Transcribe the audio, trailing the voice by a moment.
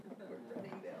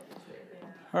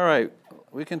All right,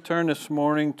 we can turn this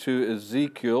morning to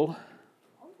Ezekiel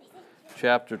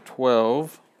chapter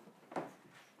 12.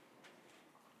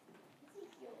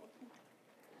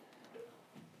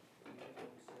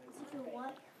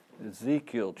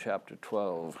 Ezekiel chapter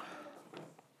 12.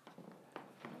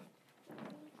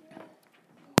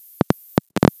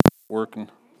 Working.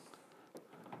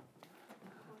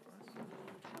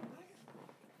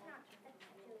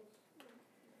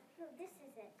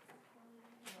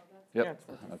 Yep.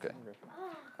 Okay.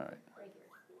 All right.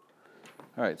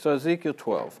 All right. So Ezekiel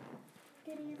 12.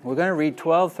 We're going to read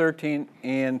 12, 13,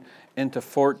 and into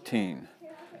 14.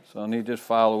 So you just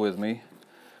follow with me.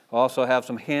 Also have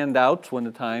some handouts when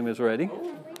the time is ready.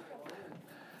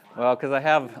 Well, because I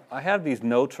have these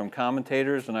notes from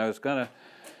commentators, and I was going to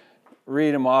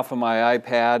read them off of my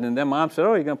iPad, and then Mom said,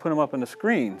 "Oh, you're going to put them up on the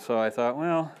screen." So I thought,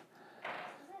 well,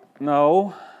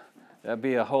 no. That'd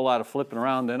be a whole lot of flipping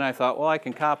around. Then I thought, well, I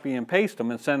can copy and paste them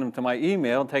and send them to my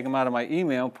email, take them out of my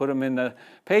email, and put them in the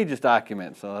Pages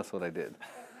document. So that's what I did.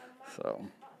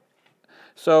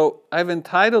 So I've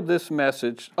entitled this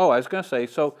message, I was going to say,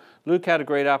 so Luke had a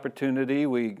great opportunity.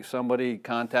 Somebody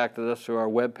contacted us through our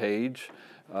webpage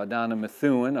down in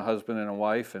Methuen, a husband and a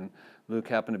wife, and Luke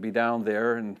happened to be down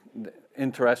there and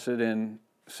interested in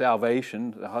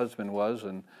salvation, the husband was,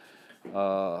 and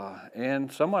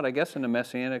somewhat, I guess, in the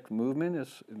Messianic movement.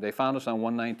 They found us on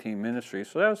 119 Ministry,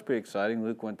 so that was pretty exciting.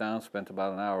 Luke went down, spent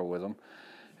about an hour with them,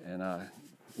 and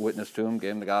witnessed to him,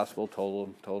 gave him the gospel,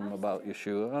 told him about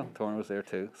Yeshua. Torrin was there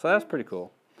too, so that's pretty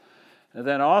cool. And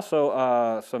then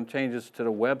also some changes to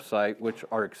the website, which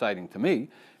are exciting to me,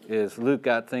 is Luke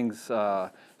got things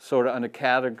sort of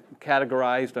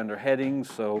categorized under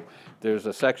headings. So there's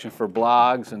a section for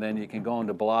blogs, and then you can go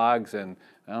into blogs, and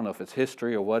I don't know if it's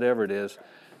history or whatever it is,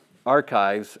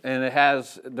 archives, and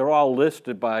they're all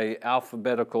listed by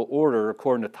alphabetical order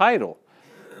according to title.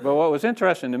 But what was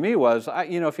interesting to me was,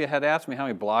 if you had asked me how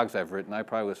many blogs I've written, I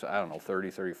probably was,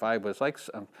 30, 35, but it's like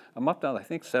I'm up to, I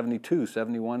think, 72,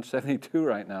 71, 72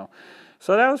 right now.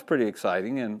 So that was pretty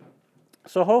exciting. And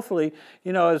so hopefully,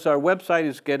 as our website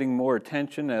is getting more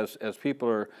attention, as people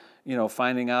are,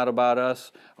 finding out about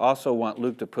us, I also want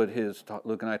Luke to put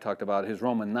Luke and I talked about his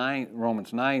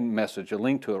Romans 9 message, a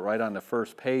link to it right on the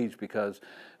first page, because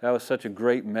that was such a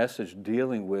great message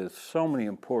dealing with so many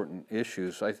important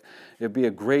issues. It'd be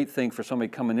a great thing for somebody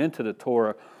coming into the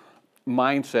Torah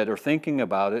mindset or thinking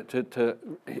about it to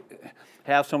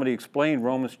have somebody explain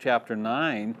Romans chapter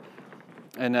 9.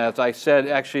 And as I said,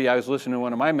 actually, I was listening to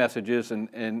one of my messages,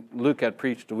 and Luke had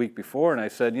preached the week before, and I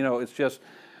said, it's just,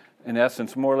 in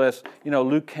essence, more or less,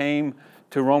 Luke came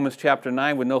to Romans chapter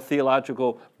 9 with no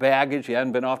theological baggage. He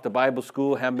hadn't been off to Bible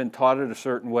school, hadn't been taught it a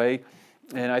certain way.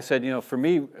 And I said, for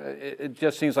me, it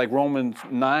just seems like Romans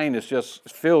 9 is just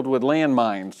filled with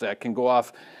landmines that can go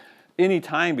off any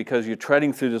time because you're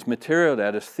treading through this material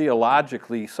that is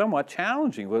theologically somewhat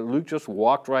challenging. But Luke just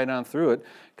walked right on through it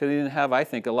because he didn't have, I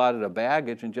think, a lot of the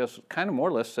baggage and just kind of more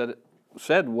or less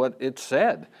said what it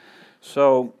said.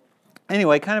 So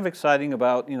anyway, kind of exciting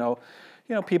about,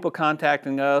 people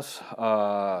contacting us,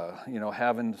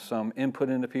 having some input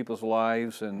into people's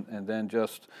lives, and then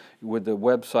just with the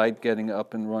website getting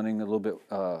up and running a little bit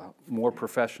more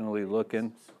professionally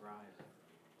looking.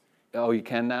 Oh, you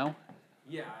can now?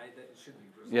 Yeah, it should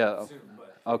be soon,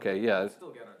 but okay, yeah.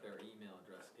 Still got their email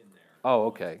address in there. Oh,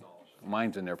 okay.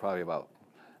 Mine's in there probably about,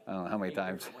 I don't know how many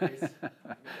times.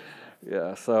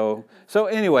 Yeah, so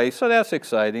anyway, so that's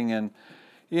exciting, and,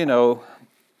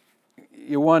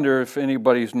 you wonder if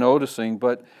anybody's noticing,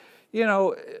 but,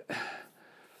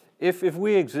 if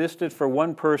we existed for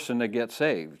one person to get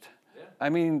saved, I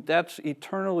mean, that's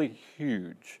eternally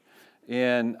huge.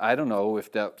 And I don't know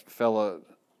if that fella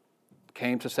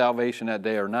came to salvation that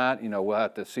day or not. We'll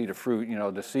have to see the fruit.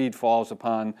 The seed falls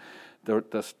upon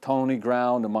the stony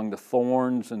ground among the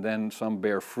thorns, and then some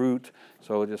bear fruit.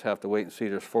 So we'll just have to wait and see.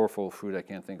 There's fourfold fruit. I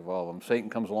can't think of all of them. Satan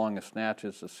comes along and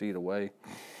snatches the seed away.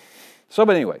 So,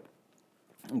 but anyway,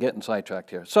 I'm getting sidetracked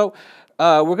here. So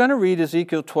we're going to read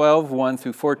Ezekiel 12, 1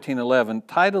 through 14, 11,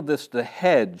 titled this The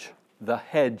Hedge,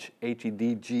 Hedge,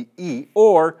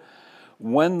 or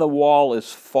When the Wall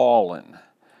is Fallen.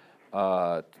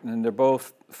 And they're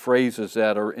both phrases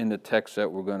that are in the text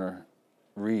that we're going to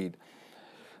read.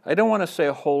 I don't want to say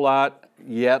a whole lot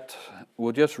yet.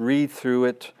 We'll just read through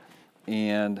it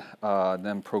and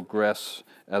then progress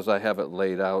as I have it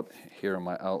laid out here in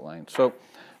my outline. So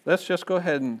let's just go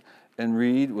ahead and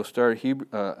read. We'll start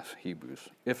Hebrews.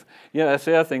 That's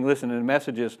the other thing. Listen, in the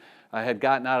messages, I had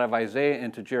gotten out of Isaiah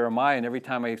into Jeremiah, and every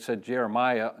time I said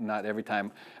Jeremiah, not every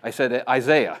time, I said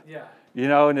Isaiah. Yeah. You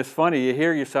know, and it's funny, you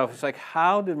hear yourself, it's like,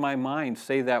 how did my mind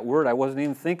say that word? I wasn't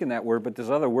even thinking that word, but this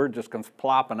other word just comes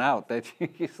plopping out.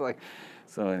 It's like,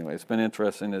 so anyway, it's been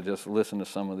interesting to just listen to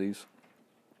some of these.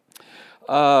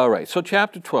 All right, so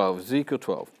chapter 12, Ezekiel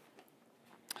 12.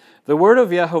 The word of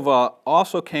Yehovah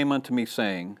also came unto me,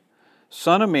 saying,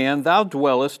 Son of man, thou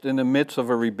dwellest in the midst of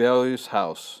a rebellious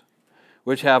house,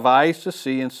 which have eyes to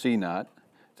see and see not,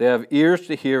 they have ears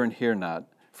to hear and hear not,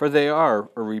 for they are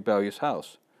a rebellious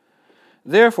house.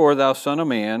 Therefore, thou son of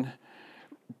man,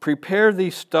 prepare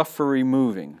thee stuff for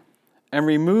removing, and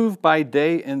remove by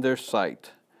day in their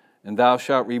sight, and thou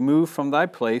shalt remove from thy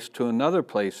place to another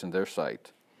place in their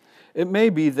sight. It may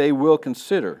be they will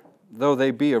consider, though they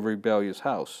be a rebellious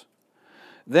house.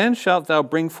 Then shalt thou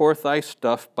bring forth thy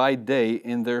stuff by day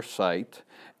in their sight,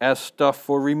 as stuff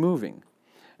for removing,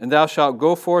 and thou shalt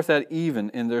go forth at even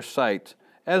in their sight,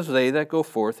 as they that go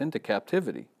forth into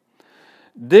captivity.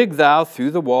 Dig thou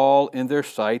through the wall in their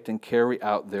sight, and carry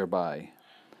out thereby.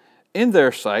 In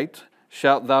their sight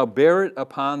shalt thou bear it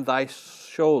upon thy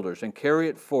shoulders, and carry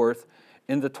it forth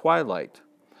in the twilight.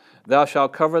 Thou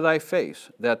shalt cover thy face,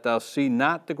 that thou see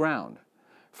not the ground.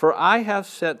 For I have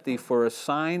set thee for a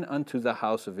sign unto the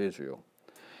house of Israel.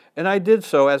 And I did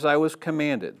so as I was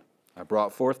commanded. I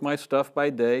brought forth my stuff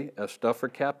by day, as stuff for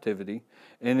captivity,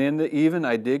 and in the even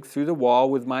I digged through the wall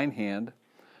with mine hand.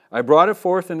 I brought it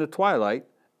forth in the twilight,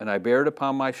 and I bare it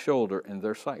upon my shoulder in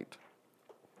their sight.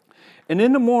 And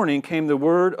in the morning came the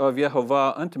word of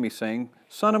Yehovah unto me, saying,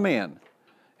 Son of man,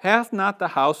 hath not the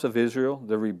house of Israel,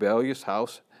 the rebellious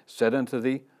house, said unto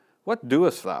thee, What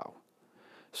doest thou?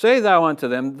 Say thou unto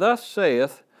them, Thus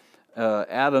saith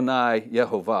Adonai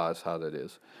Yehovah, is how that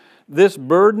is. This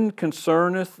burden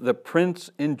concerneth the prince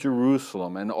in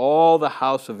Jerusalem, and all the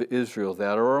house of Israel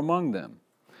that are among them.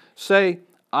 Say,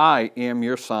 I am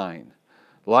your sign.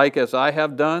 Like as I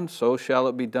have done, so shall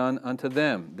it be done unto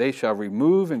them. They shall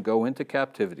remove and go into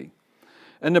captivity.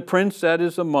 And the prince that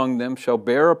is among them shall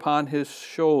bear upon his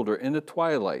shoulder in the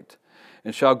twilight,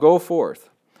 and shall go forth.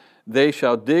 They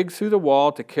shall dig through the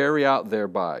wall to carry out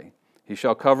thereby. He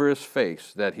shall cover his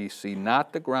face, that he see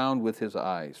not the ground with his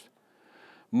eyes.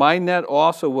 My net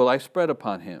also will I spread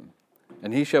upon him,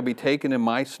 and he shall be taken in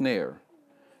my snare.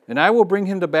 And I will bring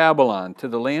him to Babylon, to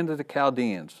the land of the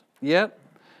Chaldeans. Yet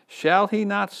shall he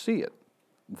not see it,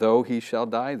 though he shall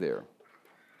die there.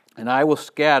 And I will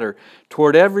scatter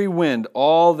toward every wind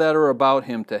all that are about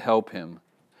him to help him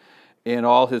in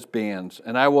all his bands.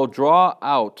 And I will draw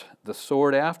out the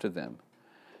sword after them.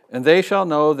 And they shall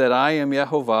know that I am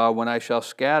Yehovah when I shall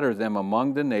scatter them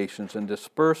among the nations and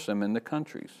disperse them in the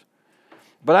countries.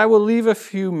 But I will leave a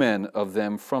few men of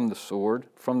them from the sword,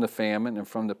 from the famine, and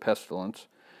from the pestilence,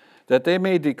 that they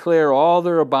may declare all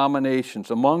their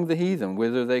abominations among the heathen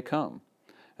whither they come,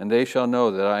 and they shall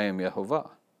know that I am Yehovah.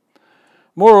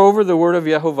 Moreover, the word of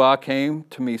Yehovah came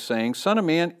to me, saying, Son of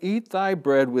man, eat thy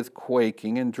bread with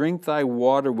quaking, and drink thy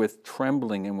water with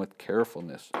trembling and with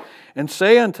carefulness. And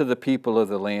say unto the people of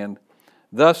the land,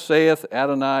 Thus saith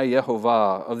Adonai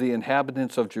Yehovah of the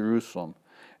inhabitants of Jerusalem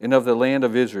and of the land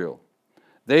of Israel,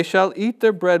 They shall eat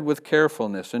their bread with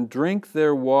carefulness, and drink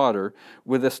their water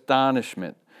with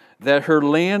astonishment, that her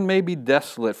land may be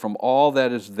desolate from all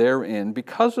that is therein,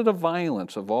 because of the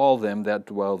violence of all them that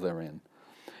dwell therein.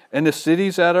 And the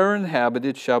cities that are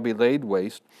inhabited shall be laid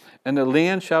waste, and the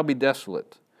land shall be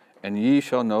desolate, and ye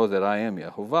shall know that I am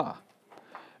Yehovah.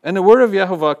 And the word of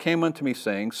Yehovah came unto me,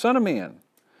 saying, Son of man,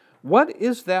 what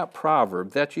is that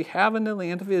proverb that ye have in the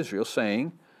land of Israel,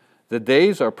 saying, The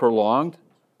days are prolonged,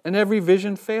 and every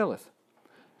vision faileth?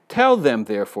 Tell them,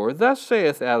 therefore, Thus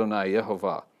saith Adonai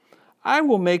Yehovah, I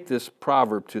will make this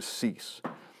proverb to cease,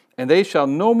 and they shall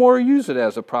no more use it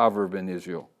as a proverb in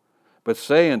Israel. But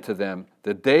say unto them,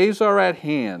 The days are at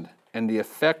hand, and the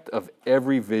effect of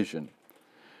every vision.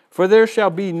 For there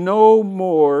shall be no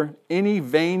more any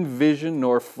vain vision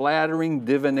nor flattering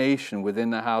divination within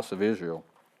the house of Israel.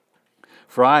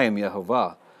 For I am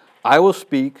Yehovah. I will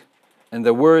speak, and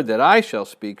the word that I shall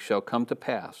speak shall come to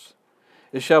pass.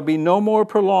 It shall be no more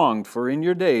prolonged, for in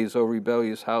your days, O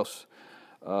rebellious house,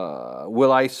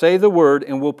 will I say the word,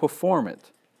 and will perform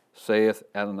it, saith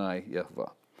Adonai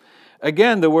Yehovah.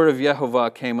 Again the word of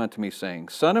Yehovah came unto me, saying,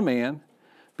 Son of man,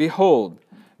 behold,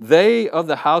 they of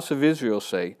the house of Israel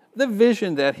say, The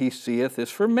vision that he seeth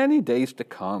is for many days to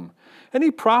come, and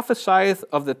he prophesieth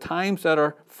of the times that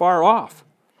are far off.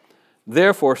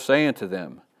 Therefore say unto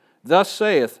them, Thus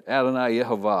saith Adonai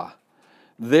Yehovah,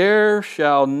 There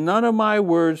shall none of my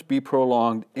words be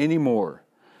prolonged any more,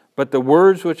 but the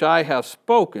words which I have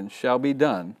spoken shall be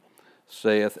done,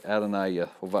 saith Adonai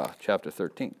Yehovah. Chapter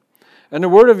 13. And the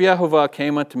word of Yehovah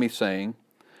came unto me, saying,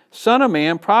 Son of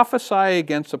man, prophesy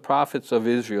against the prophets of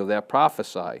Israel that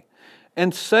prophesy,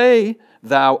 and say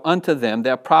thou unto them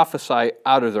that prophesy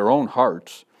out of their own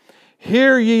hearts,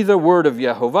 Hear ye the word of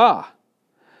Yehovah.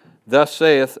 Thus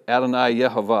saith Adonai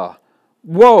Yehovah,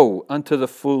 Woe unto the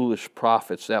foolish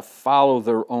prophets that follow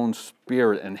their own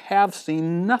spirit and have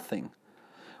seen nothing.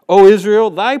 O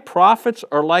Israel, thy prophets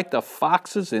are like the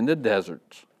foxes in the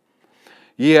deserts.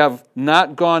 Ye have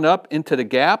not gone up into the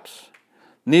gaps,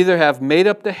 neither have made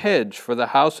up the hedge for the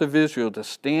house of Israel to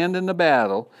stand in the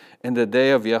battle in the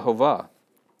day of Yehovah.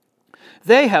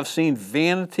 They have seen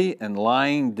vanity and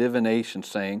lying divination,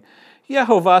 saying,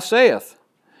 Yehovah saith,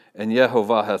 and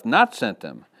Yehovah hath not sent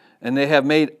them, and they have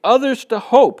made others to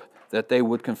hope that they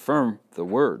would confirm the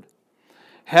word.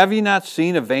 Have ye not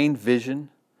seen a vain vision?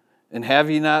 And have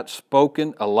ye not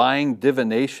spoken a lying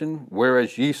divination,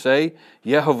 whereas ye say,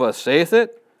 Yehovah saith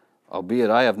it? Albeit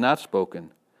I have not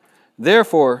spoken.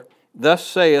 Therefore, thus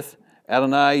saith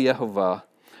Adonai Yehovah,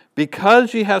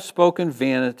 Because ye have spoken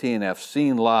vanity and have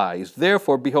seen lies,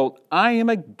 therefore, behold, I am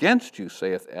against you,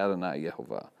 saith Adonai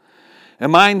Yehovah.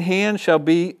 And mine hand shall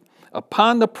be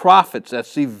upon the prophets that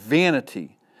see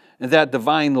vanity and that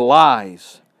divine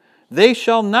lies. They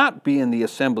shall not be in the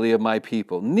assembly of my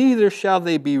people, neither shall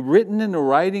they be written in the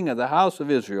writing of the house of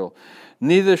Israel,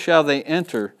 neither shall they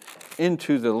enter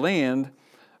into the land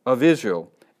of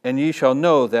Israel. And ye shall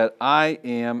know that I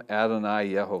am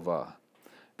Adonai Yehovah.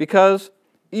 Because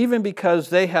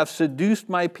they have seduced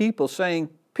my people, saying,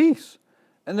 Peace,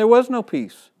 and there was no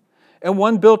peace. And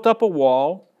one built up a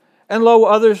wall, and lo,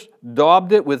 others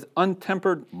daubed it with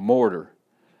untempered mortar.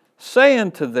 Say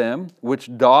unto them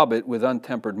which daub it with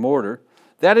untempered mortar,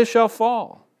 that it shall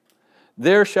fall.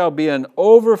 There shall be an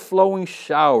overflowing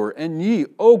shower, and ye,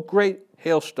 O great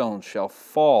hailstones, shall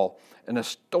fall, and a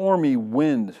stormy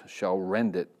wind shall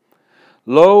rend it.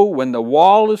 Lo, when the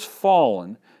wall is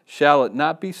fallen, shall it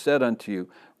not be said unto you,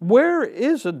 Where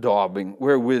is the daubing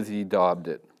wherewith ye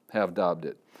have daubed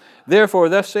it? Therefore,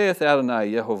 thus saith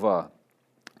Adonai Yehovah,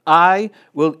 I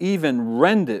will even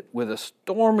rend it with a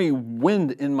stormy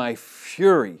wind in my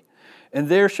fury, and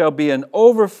there shall be an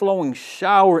overflowing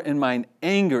shower in mine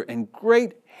anger, and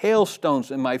great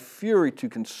hailstones in my fury to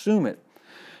consume it.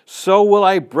 So will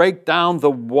I break down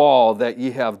the wall that ye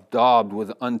have daubed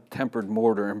with untempered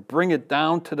mortar, and bring it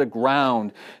down to the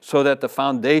ground, so that the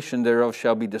foundation thereof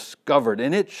shall be discovered,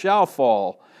 and it shall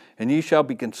fall, and ye shall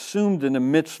be consumed in the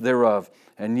midst thereof,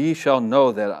 and ye shall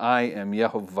know that I am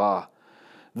Yehovah.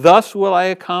 Thus will I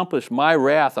accomplish my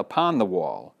wrath upon the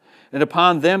wall, and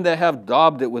upon them that have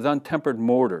daubed it with untempered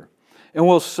mortar, and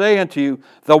will say unto you,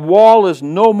 The wall is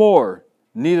no more,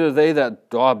 neither they that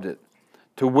daubed it,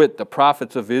 to wit, the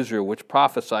prophets of Israel, which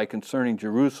prophesy concerning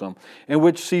Jerusalem, and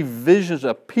which see visions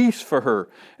of peace for her.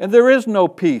 And there is no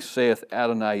peace, saith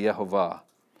Adonai Yehovah.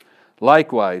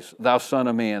 Likewise, thou son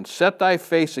of man, set thy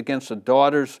face against the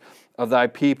daughters of thy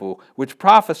people, which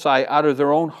prophesy out of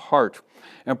their own heart,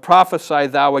 and prophesy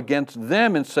thou against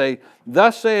them, and say,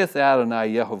 Thus saith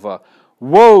Adonai Yehovah,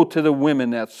 Woe to the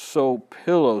women that sew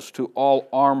pillows to all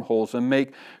armholes, and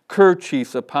make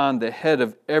kerchiefs upon the head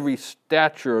of every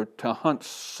stature to hunt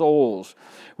souls.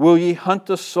 Will ye hunt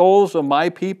the souls of my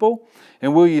people?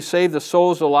 And will ye save the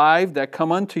souls alive that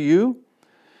come unto you?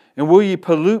 And will ye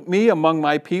pollute me among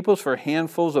my peoples for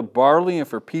handfuls of barley and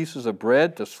for pieces of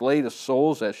bread, to slay the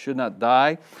souls that should not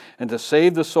die, and to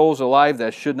save the souls alive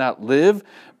that should not live,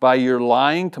 by your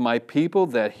lying to my people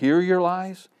that hear your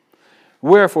lies?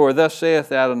 Wherefore, thus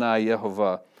saith Adonai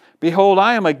Yehovah, Behold,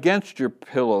 I am against your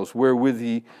pillows, wherewith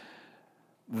ye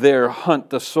there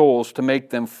hunt the souls to make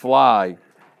them fly.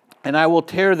 And I will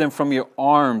tear them from your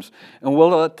arms, and will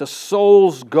let the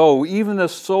souls go, even the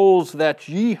souls that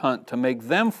ye hunt, to make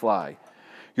them fly.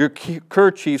 Your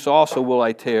kerchiefs also will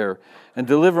I tear, and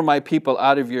deliver my people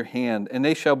out of your hand, and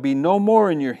they shall be no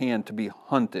more in your hand to be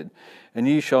hunted. And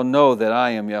ye shall know that I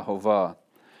am Yehovah.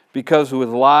 Because with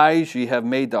lies ye have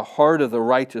made the heart of the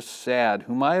righteous sad,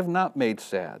 whom I have not made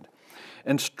sad,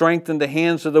 and strengthened the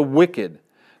hands of the wicked,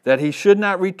 that he should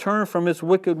not return from his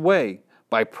wicked way,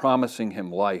 by promising him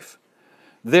life.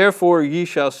 Therefore ye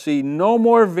shall see no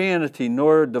more vanity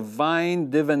nor divine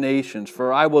divinations,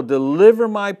 for I will deliver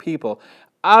my people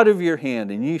out of your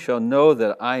hand, and ye shall know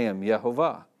that I am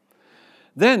Yehovah.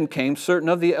 Then came certain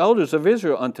of the elders of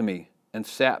Israel unto me, and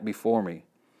sat before me.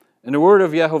 And the word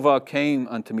of Yehovah came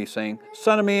unto me, saying,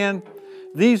 Son of man,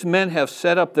 these men have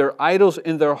set up their idols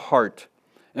in their heart,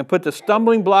 and put the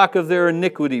stumbling block of their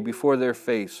iniquity before their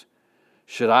face.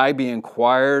 Should I be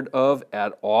inquired of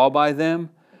at all by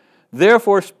them?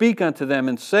 Therefore speak unto them,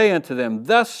 and say unto them,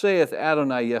 Thus saith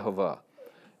Adonai Yehovah,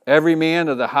 Every man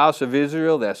of the house of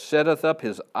Israel that setteth up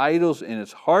his idols in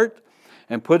his heart,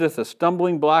 and putteth a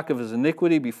stumbling block of his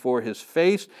iniquity before his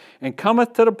face, and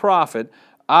cometh to the prophet,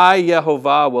 I,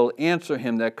 Yehovah, will answer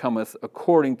him that cometh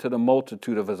according to the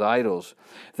multitude of his idols,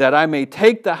 that I may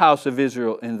take the house of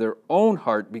Israel in their own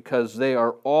heart, because they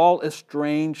are all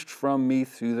estranged from me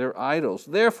through their idols.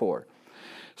 Therefore,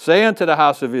 say unto the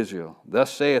house of Israel,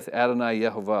 thus saith Adonai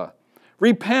Yehovah,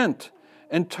 repent,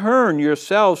 and turn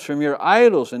yourselves from your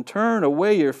idols, and turn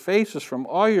away your faces from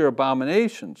all your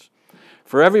abominations.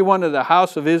 For every one of the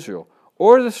house of Israel,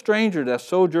 or the stranger that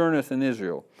sojourneth in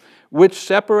Israel, which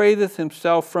separateth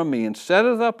himself from me, and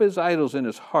setteth up his idols in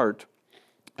his heart,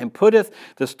 and putteth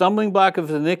the stumbling block of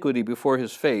his iniquity before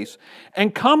his face,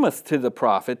 and cometh to the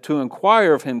prophet to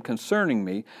inquire of him concerning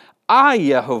me, I,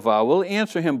 Yehovah, will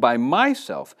answer him by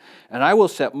myself, and I will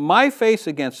set my face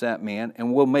against that man,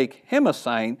 and will make him a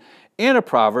sign and a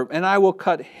proverb, and I will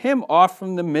cut him off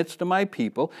from the midst of my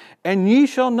people, and ye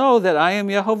shall know that I am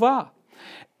Yehovah.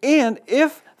 And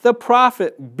if the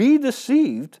prophet be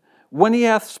deceived, when he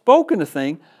hath spoken a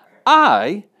thing,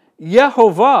 I,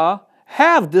 Yehovah,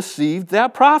 have deceived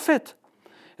that prophet.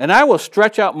 And I will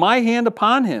stretch out my hand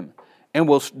upon him, and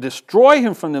will destroy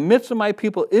him from the midst of my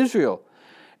people Israel.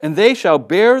 And they shall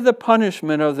bear the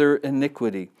punishment of their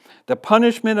iniquity. The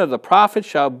punishment of the prophet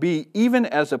shall be even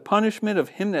as the punishment of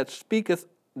him that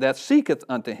seeketh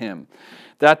unto him,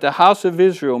 that the house of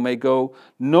Israel may go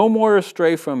no more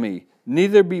astray from me,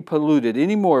 neither be polluted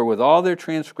any more with all their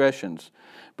transgressions,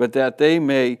 but that they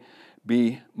may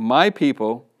be my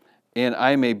people, and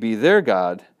I may be their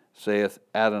God, saith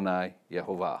Adonai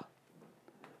Yehovah.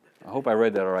 I hope I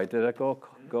read that all right. Did that go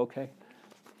okay?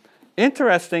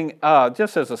 Interesting,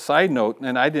 just as a side note,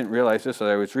 and I didn't realize this as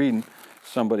I was reading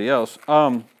somebody else.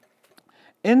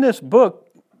 In this book,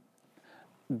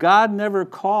 God never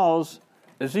calls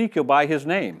Ezekiel by his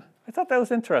name. I thought that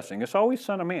was interesting. It's always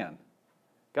Son of Man.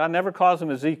 God never calls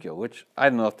him Ezekiel, which I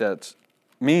don't know if that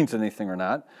means anything or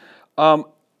not.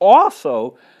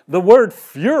 Also, the word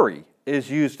fury is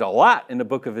used a lot in the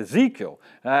book of Ezekiel.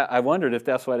 I wondered if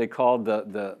that's why they called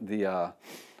the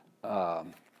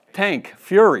tank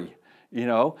Fury, you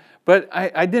know. But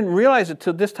I didn't realize it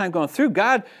till this time going through.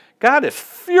 God is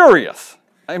furious.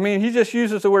 I mean, he just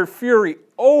uses the word fury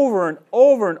over and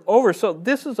over and over. So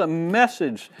this is a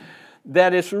message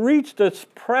that has reached its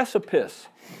precipice.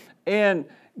 And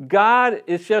God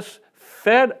is just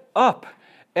fed up.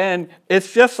 And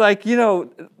it's just like, you know,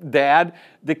 Dad,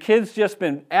 the kid's just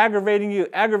been aggravating you,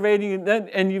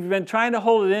 and you've been trying to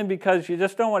hold it in because you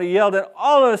just don't want to yell. Then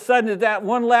all of a sudden, that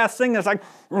one last thing is like,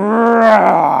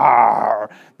 roar,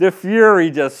 the fury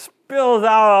just spills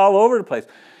out all over the place.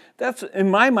 That's, in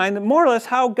my mind, more or less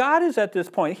how God is at this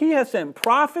point. He has sent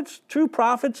prophets, true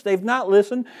prophets. They've not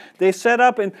listened. They set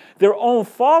up their own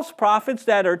false prophets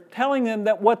that are telling them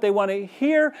that what they want to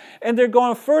hear, and they're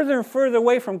going further and further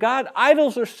away from God.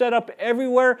 Idols are set up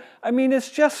everywhere. I mean,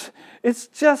 it's just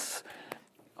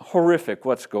horrific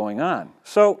what's going on.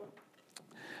 So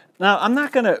now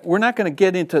we're not going to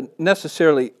get into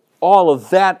necessarily all of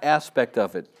that aspect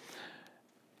of it.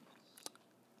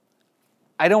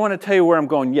 I don't want to tell you where I'm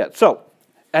going yet. So,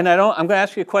 I'm going to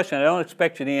ask you a question. I don't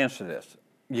expect you to answer this.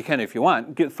 You can if you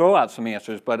want. Throw out some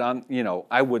answers, but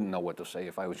I wouldn't know what to say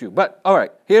if I was you. But, all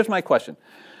right, here's my question.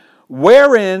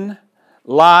 Wherein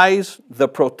lies the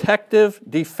protective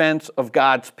defense of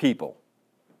God's people?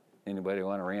 Anybody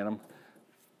want to random?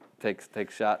 Take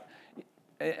a shot.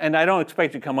 And I don't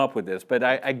expect you to come up with this, but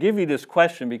I give you this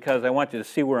question because I want you to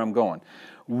see where I'm going.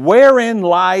 Wherein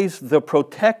lies the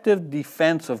protective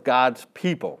defense of God's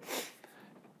people?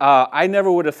 I never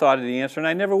would have thought of the answer, and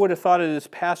I never would have thought of this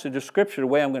passage of Scripture the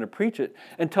way I'm going to preach it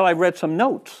until I read some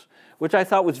notes, which I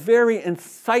thought was very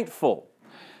insightful.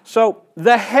 So,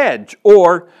 the hedge,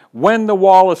 or when the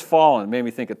wall is fallen, made me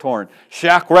think of Torn.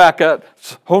 Shakraka,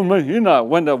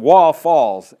 when the wall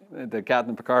falls, the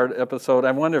Captain Picard episode. I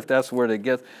wonder if that's where they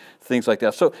get things like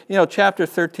that. So, chapter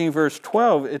 13, verse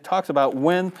 12, it talks about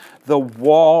when the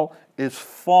wall is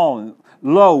fallen.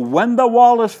 Lo, when the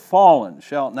wall is fallen,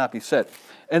 shall it not be said.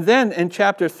 And then in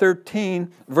chapter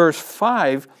 13, verse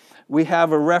 5, we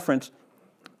have a reference.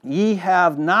 Ye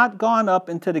have not gone up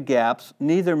into the gaps,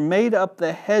 neither made up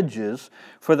the hedges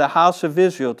for the house of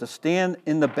Israel to stand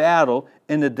in the battle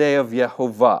in the day of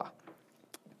Yehovah.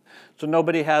 So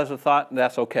nobody has a thought, and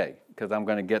that's okay, because I'm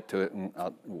going to get to it, and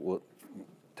we'll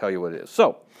tell you what it is.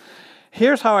 So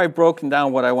here's how I've broken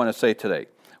down what I want to say today.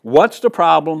 What's the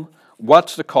problem?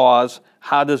 What's the cause?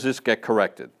 How does this get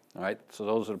corrected? All right, so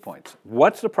those are the points.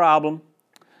 What's the problem?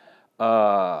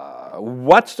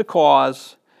 What's the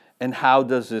cause? And how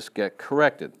does this get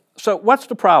corrected? So what's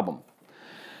the problem?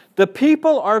 The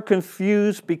people are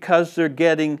confused because they're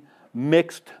getting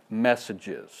mixed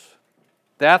messages.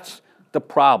 That's the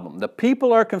problem. The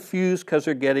people are confused because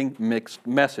they're getting mixed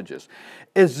messages.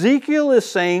 Ezekiel is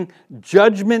saying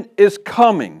judgment is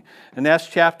coming. And that's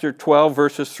chapter 12,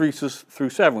 verses 3 through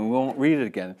 7. We won't read it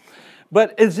again.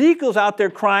 But Ezekiel's out there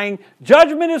crying,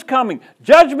 judgment is coming,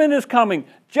 judgment is coming,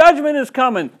 judgment is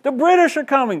coming, the British are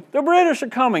coming, the British are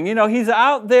coming. You know, he's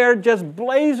out there just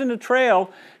blazing the trail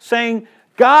saying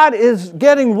God is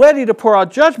getting ready to pour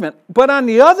out judgment. But on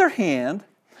the other hand,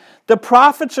 the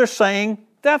prophets are saying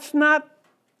that's not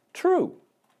true.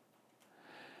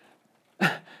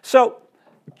 So,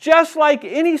 just like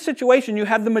any situation, you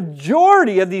have the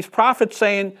majority of these prophets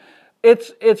saying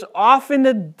it's off in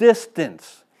the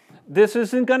distance. This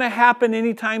isn't going to happen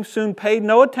anytime soon. Pay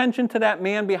no attention to that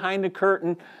man behind the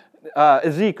curtain,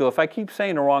 Ezekiel. If I keep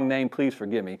saying the wrong name, please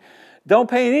forgive me. Don't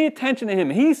pay any attention to him.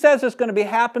 He says it's going to be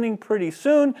happening pretty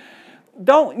soon.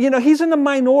 He's in the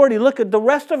minority. Look at the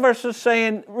rest of us are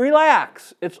saying,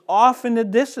 relax. It's off in the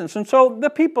distance. And so the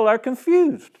people are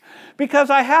confused. Because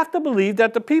I have to believe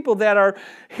that the people that are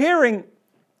hearing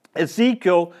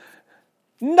Ezekiel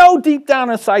know deep down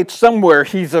inside somewhere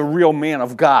he's a real man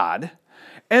of God.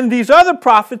 And these other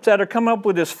prophets that are coming up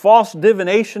with this false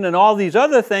divination and all these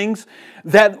other things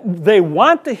that they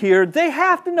want to hear, they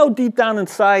have to know deep down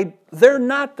inside they're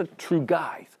not the true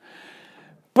guys.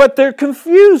 But they're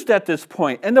confused at this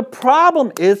point. And the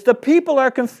problem is the people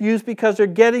are confused because they're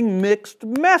getting mixed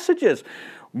messages.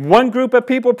 One group of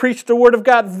people preach the word of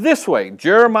God this way.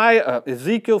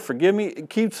 Ezekiel, forgive me,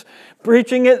 keeps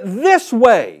preaching it this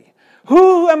way.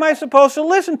 Who am I supposed to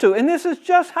listen to? And this is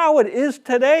just how it is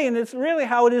today, and it's really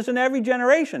how it is in every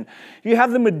generation. You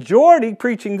have the majority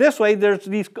preaching this way. There's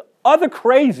these other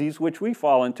crazies, which we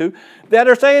fall into, that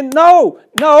are saying, no,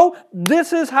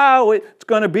 this is how it's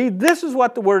going to be. This is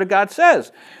what the Word of God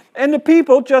says. And the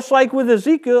people, just like with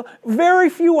Ezekiel, very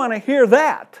few want to hear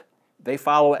that. They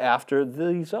follow after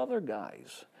these other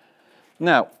guys.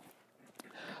 Now,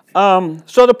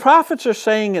 so the prophets are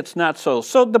saying it's not so.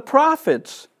 So the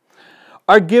prophets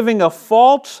are giving a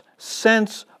false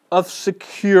sense of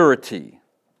security.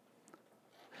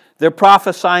 They're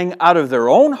prophesying out of their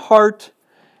own heart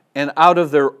and out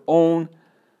of their own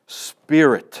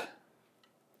spirit.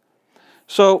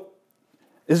 So,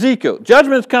 Ezekiel,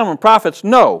 judgment's coming, prophets,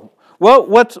 no. Well,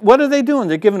 what are they doing?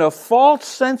 They're giving a false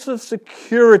sense of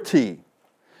security.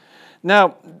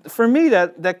 Now, for me,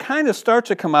 that kind of starts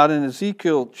to come out in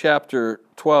Ezekiel chapter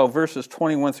 12, verses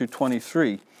 21 through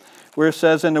 23. Where it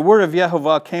says, and the word of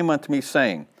Yehovah came unto me,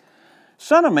 saying,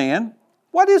 Son of man,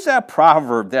 what is that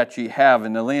proverb that ye have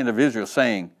in the land of Israel,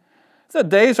 saying, the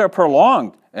days are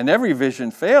prolonged, and every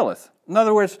vision faileth? In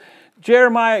other words,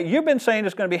 Jeremiah, you've been saying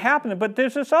it's going to be happening, but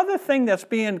there's this other thing that's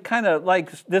being kind of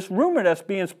like this rumor that's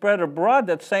being spread abroad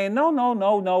that's saying,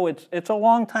 no, it's a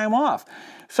long time off.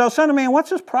 So, son of man, what's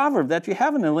this proverb that you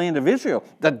have in the land of Israel?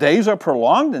 The days are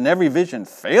prolonged, and every vision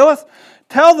faileth?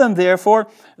 Tell them, therefore,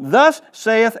 thus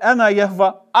saith Adonai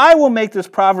Yehovah, I will make this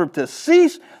proverb to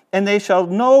cease, and they shall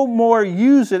no more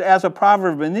use it as a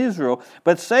proverb in Israel,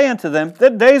 but say unto them, the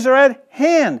days are at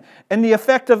hand, and the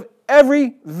effect of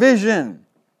every vision.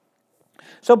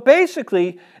 So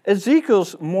basically,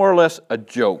 Ezekiel's more or less a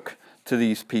joke to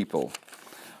these people.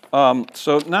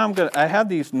 So now I have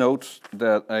these notes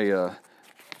that I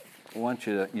want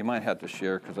you might have to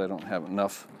share because I don't have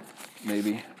enough,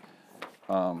 maybe.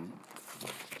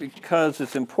 Because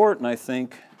it's important, I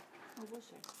think,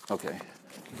 okay,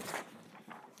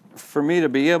 for me to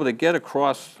be able to get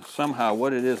across somehow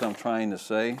what it is I'm trying to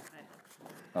say.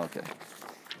 Okay.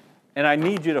 And I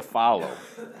need you to follow.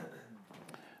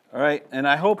 All right? And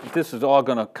I hope this is all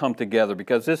going to come together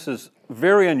because this is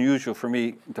very unusual for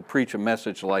me to preach a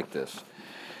message like this.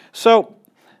 So,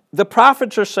 the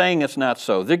prophets are saying it's not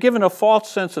so. They're given a false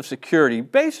sense of security.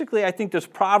 Basically, I think this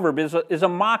proverb is a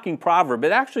mocking proverb.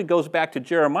 It actually goes back to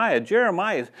Jeremiah.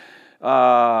 Jeremiah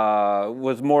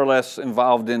was more or less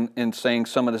involved in saying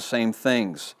some of the same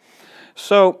things.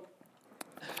 So,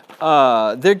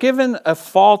 they're given a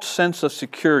false sense of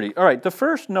security. All right, the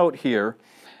first note here,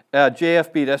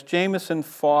 JFB, that's Jameson,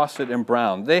 Fawcett, and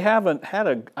Brown. They haven't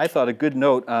had I thought, a good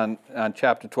note on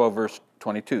chapter 12, verse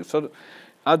 22. So,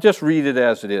 I'll just read it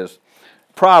as it is.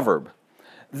 Proverb,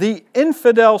 the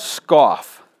infidel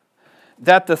scoff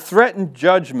that the threatened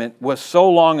judgment was so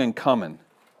long in coming.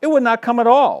 It would not come at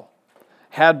all,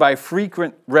 had by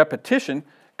frequent repetition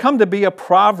come to be a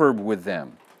proverb with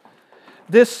them.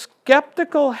 This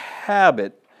skeptical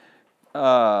habit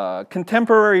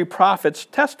contemporary prophets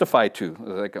testify to,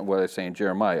 like what I say in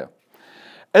Jeremiah.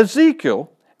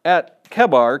 Ezekiel at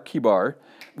Kibar,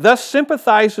 thus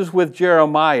sympathizes with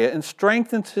Jeremiah and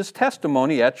strengthens his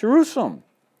testimony at Jerusalem.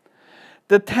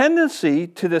 The tendency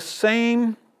to the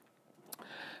same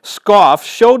scoff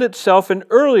showed itself in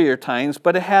earlier times,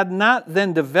 but it had not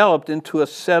then developed into a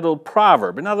settled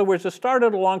proverb. In other words, it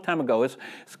started a long time ago. It's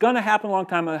going to happen a long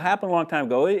time. It happened a long time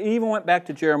ago. It even went back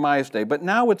to Jeremiah's day, but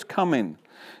now it's coming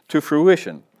to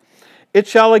fruition. It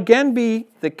shall again be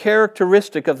the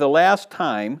characteristic of the last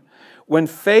time when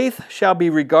faith shall be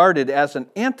regarded as an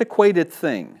antiquated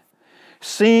thing,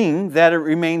 seeing that it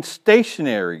remains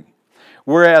stationary,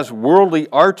 whereas worldly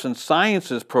arts and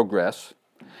sciences progress,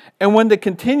 and when the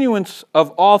continuance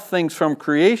of all things from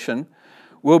creation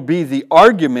will be the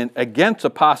argument against the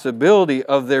possibility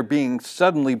of their being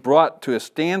suddenly brought to a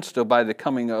standstill by the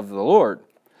coming of the Lord.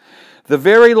 The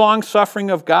very long suffering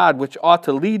of God, which ought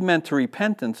to lead men to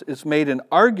repentance, is made an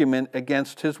argument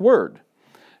against his word.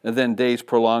 And then days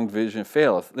prolonged vision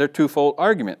faileth. Their twofold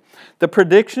argument. The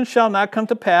prediction shall not come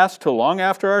to pass till long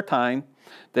after our time.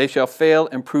 They shall fail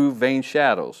and prove vain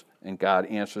shadows. And God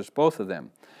answers both of them.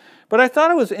 But I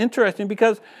thought it was interesting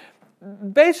because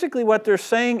basically what they're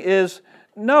saying is,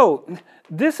 no,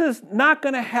 this is not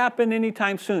going to happen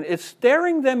anytime soon. It's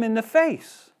staring them in the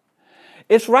face.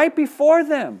 It's right before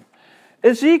them.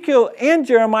 Ezekiel and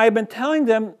Jeremiah have been telling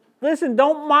them, listen,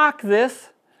 don't mock this.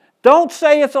 Don't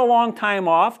say it's a long time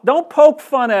off. Don't poke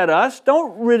fun at us.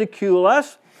 Don't ridicule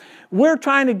us. We're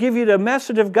trying to give you the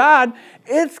message of God.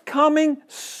 It's coming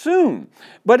soon.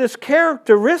 But it's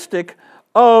characteristic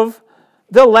of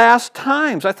the last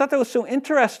times. I thought that was so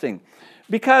interesting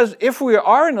because if we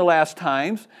are in the last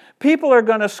times, people are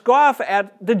going to scoff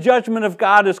at the judgment of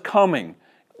God is coming.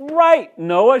 Right,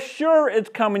 Noah, sure it's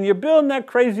coming. You're building that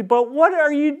crazy boat. What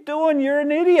are you doing? You're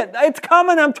an idiot. It's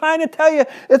coming. I'm trying to tell you,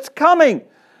 it's coming.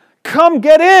 Come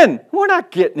get in. We're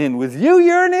not getting in with you.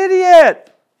 You're an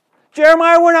idiot.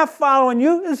 Jeremiah, we're not following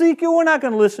you. Ezekiel, we're not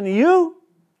going to listen to you.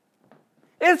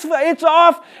 It's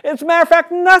off. As a matter of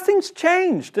fact, nothing's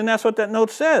changed. And that's what that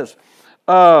note says.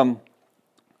 Whereas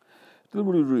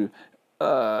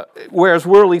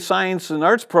worldly science and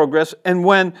arts progress, and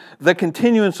when the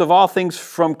continuance of all things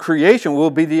from creation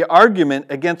will be the argument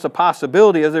against the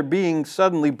possibility of their being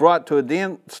suddenly brought to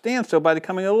a standstill by the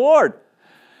coming of the Lord.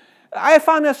 I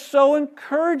found that so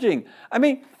encouraging. I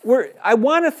mean, I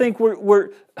want to think we're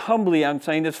humbly, I'm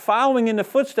saying this, following in the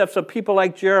footsteps of people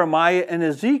like Jeremiah and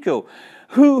Ezekiel,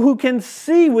 who can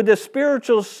see with a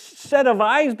spiritual set of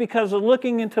eyes because of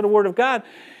looking into the Word of God.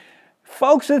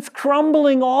 Folks, it's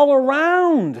crumbling all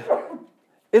around.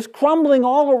 It's crumbling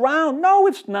all around. No,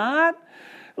 it's not.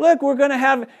 Look, we're going to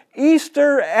have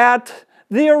Easter at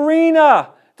the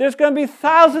arena. There's going to be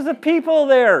thousands of people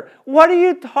there. What are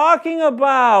you talking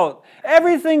about?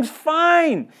 Everything's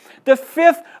fine. The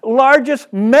 5th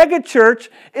largest megachurch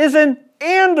is in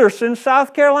Anderson,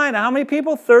 South Carolina. How many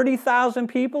people? 30,000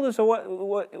 people is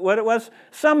what it was.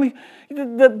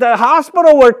 The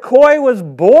hospital where Coy was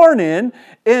born in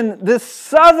this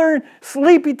southern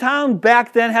sleepy town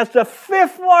back then, has the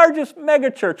 5th largest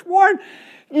megachurch. Warren,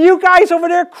 you guys over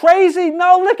there crazy?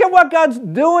 No, look at what God's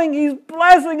doing. He's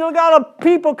blessing. Look at all the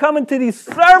people coming to these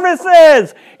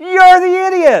services. You're the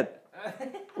idiot.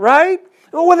 Right?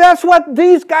 Well, that's what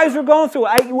these guys are going through.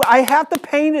 I have to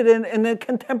paint it in a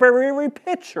contemporary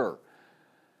picture.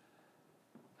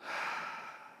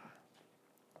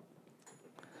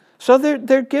 So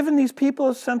they're giving these people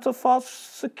a sense of false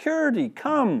security.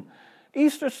 Come,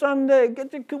 Easter Sunday,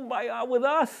 get your kumbaya with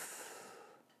us.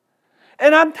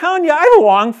 And I'm telling you, I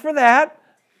long for that.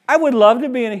 I would love to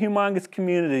be in a humongous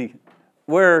community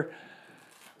where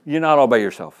you're not all by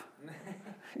yourself.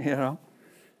 You know?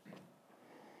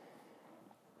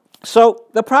 So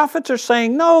the prophets are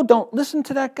saying, no, don't listen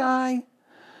to that guy.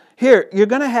 Here, you're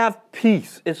going to have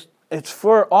peace. It's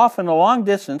for often a long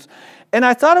distance. And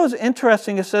I thought it was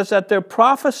interesting. It says that they're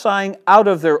prophesying out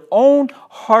of their own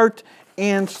heart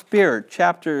and spirit.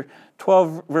 Chapter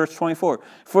 12, verse 24.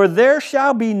 For there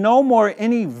shall be no more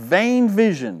any vain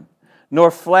vision, nor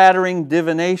flattering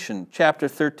divination. Chapter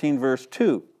 13, verse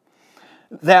 2.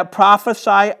 That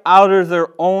prophesy out of their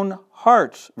own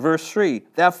hearts, verse 3,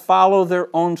 that follow their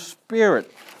own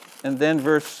spirit. And then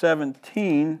verse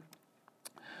 17,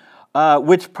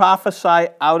 which prophesy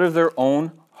out of their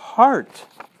own heart.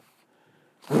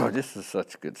 Oh, this is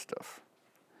such good stuff.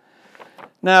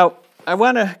 Now, I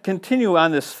want to continue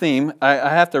on this theme. I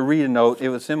have to read a note. It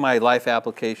was in my Life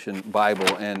Application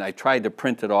Bible, and I tried to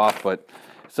print it off, but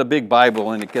it's a big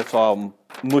Bible, and it gets all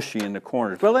mushy in the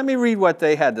corners. But let me read what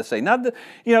they had to say. Now,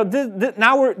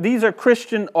 these are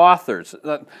Christian authors.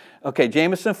 Okay,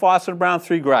 Jameson, Foster, Brown,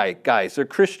 three guys. They're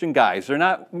Christian guys. They're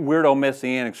not weirdo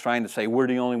messianics trying to say we're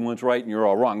the only ones right and you're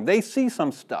all wrong. They see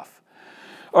some stuff.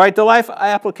 All right, the Life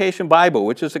Application Bible,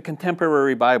 which is a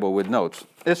contemporary Bible with notes.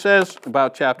 It says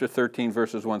about chapter 13,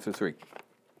 verses 1 through 3.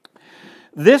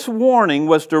 This warning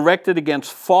was directed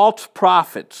against false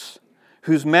prophets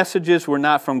whose messages were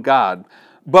not from God,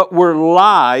 but were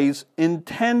lies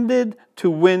intended to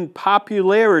win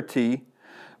popularity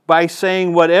by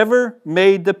saying whatever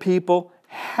made the people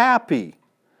happy.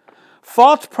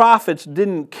 False prophets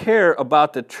didn't care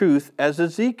about the truth as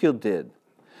Ezekiel did.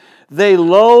 They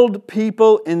lulled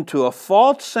people into a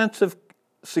false sense of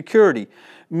security,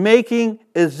 making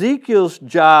Ezekiel's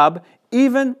job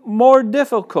even more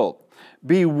difficult.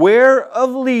 Beware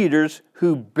of leaders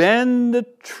who bend the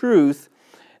truth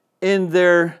in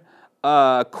their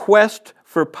quest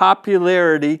for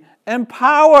popularity and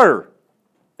power.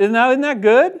 Isn't that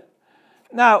good?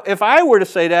 Now, if I were to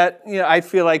say that, I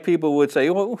feel like people would say,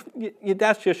 well,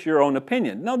 that's just your own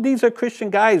opinion. No, these are Christian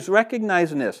guys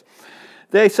recognizing this.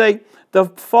 They say the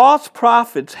false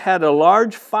prophets had a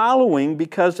large following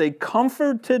because they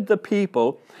comforted the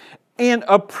people and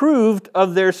approved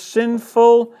of their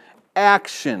sinful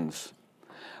actions.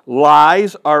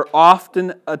 Lies are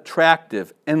often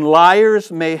attractive, and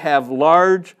liars may have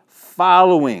large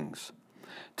followings.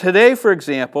 Today, for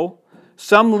example,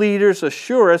 some leaders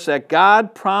assure us that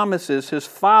God promises His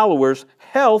followers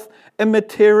health and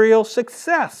material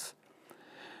success.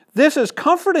 This is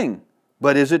comforting,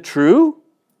 but is it true?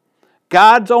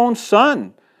 God's own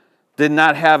Son did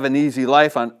not have an easy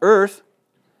life on earth.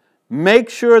 Make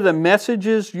sure the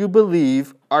messages you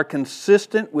believe are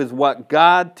consistent with what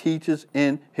God teaches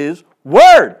in His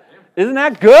Word. Isn't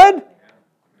that good?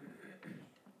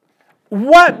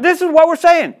 This is what we're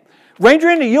saying. Ranger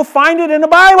Indy, you'll find it in the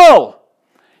Bible.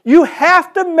 You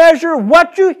have to measure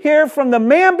what you hear from the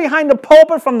man behind the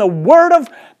pulpit from the Word of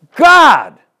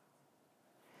God.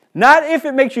 Not if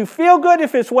it makes you feel good,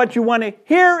 if it's what you want to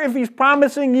hear, if He's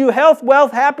promising you health,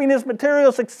 wealth, happiness,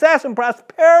 material success, and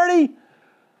prosperity.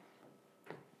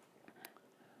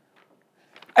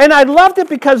 And I loved it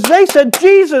because they said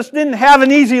Jesus didn't have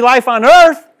an easy life on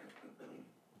earth.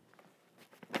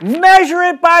 Measure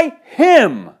it by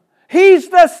Him. He's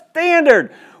the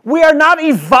standard. We are not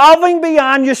evolving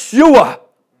beyond Yeshua.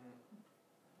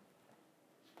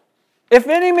 If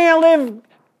any man live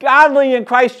godly in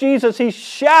Christ Jesus, he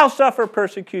shall suffer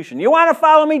persecution. You want to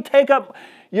follow me? Take up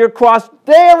your cross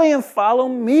daily and follow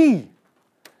me.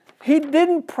 He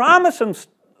didn't promise them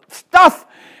stuff.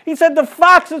 He said the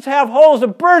foxes have holes, the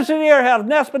birds of the air have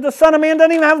nests, but the Son of Man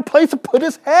doesn't even have a place to put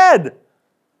His head.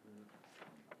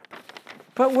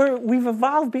 But we've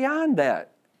evolved beyond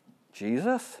that.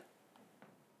 Jesus.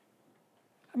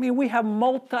 I mean, we have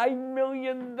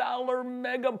multi-million-dollar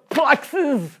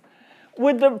megaplexes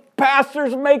with the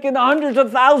pastors making hundreds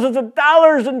of thousands of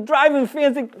dollars and driving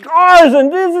fancy cars,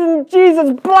 and this is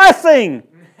Jesus' blessing.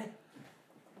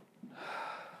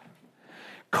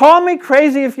 Call me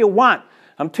crazy if you want.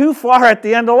 I'm too far at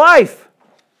the end of life.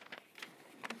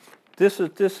 This is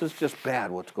just bad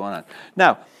what's going on.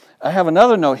 Now, I have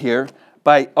another note here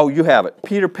you have it,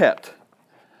 Peter Pett,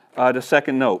 the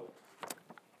second note.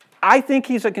 I think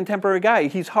he's a contemporary guy.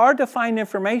 He's hard to find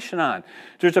information on.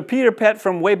 There's a Peter Pett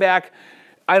from way back,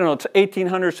 I don't know, it's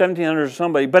 1800, 1700 or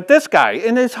somebody. But this guy,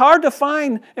 and it's hard to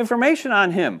find information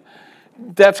on him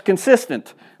that's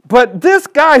consistent. But this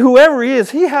guy, whoever he is,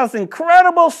 he has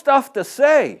incredible stuff to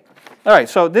say. All right,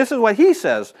 so this is what he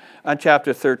says on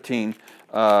chapter 13,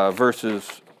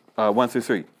 verses 1 through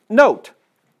 3. Note,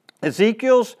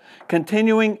 Ezekiel's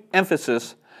continuing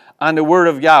emphasis on the word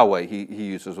of Yahweh, he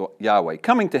uses Yahweh,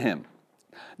 coming to him.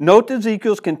 Note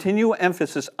Ezekiel's continual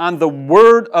emphasis on the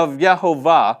word of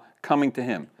Yehovah coming to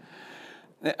him.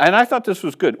 And I thought this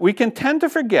was good. We can tend to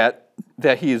forget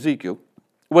that he, Ezekiel,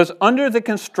 was under the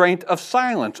constraint of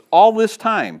silence all this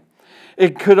time.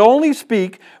 It could only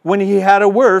speak when he had a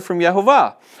word from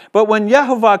Yehovah. But when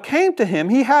Yehovah came to him,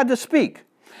 he had to speak.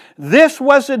 This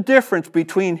was the difference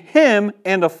between him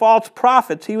and the false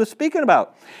prophets he was speaking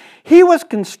about. He was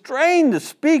constrained to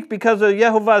speak because of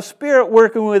Yehovah's Spirit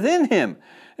working within him.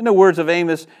 In the words of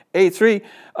Amos 8:3,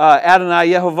 Adonai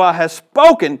Yehovah has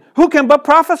spoken. Who can but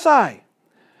prophesy?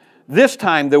 This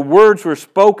time the words were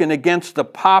spoken against the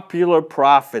popular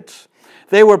prophets.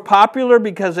 They were popular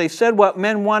because they said what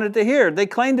men wanted to hear. They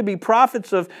claimed to be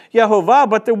prophets of Yehovah,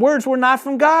 but their words were not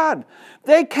from God.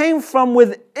 They came from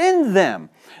within them.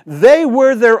 They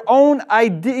were their own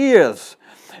ideas.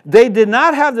 They did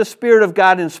not have the Spirit of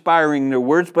God inspiring their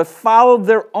words, but followed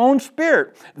their own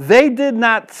spirit. They did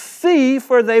not see,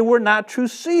 for they were not true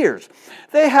seers.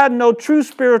 They had no true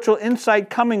spiritual insight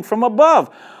coming from above.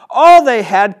 All they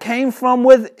had came from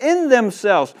within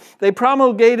themselves. They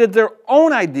promulgated their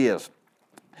own ideas.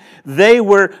 They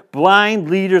were blind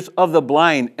leaders of the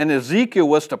blind, and Ezekiel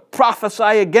was to prophesy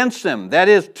against them, that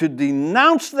is, to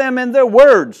denounce them in their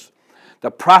words, the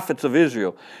prophets of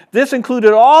Israel. This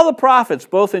included all the prophets,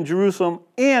 both in Jerusalem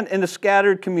and in the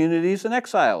scattered communities and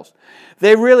exiles.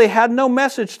 They really had no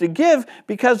message to give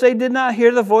because they did not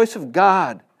hear the voice of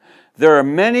God. There are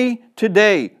many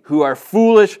today who are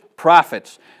foolish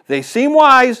prophets. They seem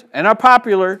wise and are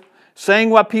popular, saying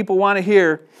what people want to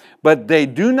hear, but they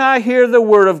do not hear the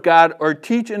word of God or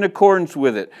teach in accordance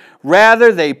with it.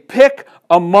 Rather, they pick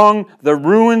among the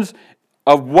ruins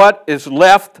of what is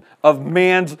left of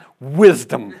man's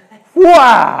wisdom.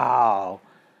 Wow!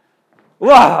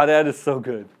 Wow, that is so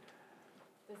good.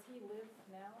 Does he live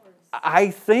now? Or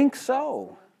I think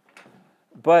so.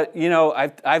 But, you know,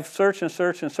 I've searched and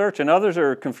searched and searched, and others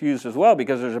are confused as well,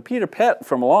 because there's a Peter Pett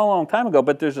from a long, long time ago,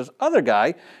 but there's this other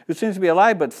guy who seems to be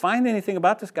alive, but find anything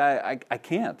about this guy, I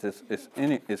can't. It's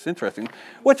interesting,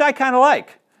 which I kind of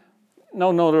like.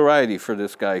 No notoriety for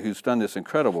this guy who's done this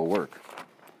incredible work.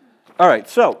 All right,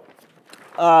 so,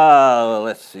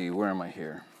 let's see, where am I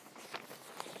here?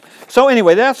 So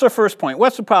anyway, that's our first point.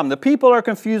 What's the problem? The people are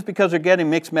confused because they're getting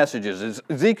mixed messages. Is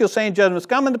Ezekiel saying judgment's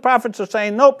coming? The prophets are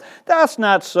saying, nope, that's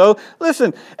not so.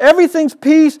 Listen, everything's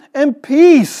peace and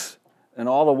peace. And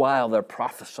all the while, they're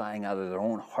prophesying out of their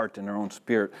own heart and their own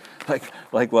spirit,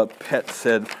 like what Pett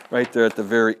said right there at the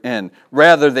very end.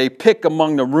 Rather, they pick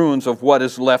among the ruins of what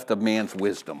is left of man's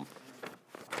wisdom.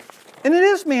 And it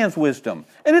is man's wisdom.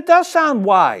 And it does sound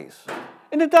wise.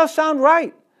 And it does sound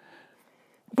right.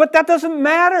 But that doesn't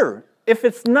matter if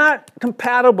it's not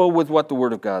compatible with what the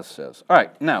Word of God says. All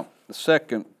right, now, the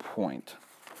second point.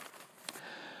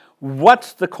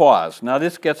 What's the cause? Now,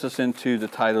 this gets us into the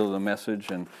title of the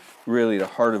message and really the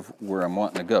heart of where I'm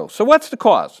wanting to go. So what's the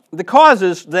cause? The cause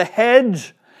is the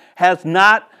hedge has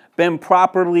not been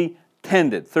properly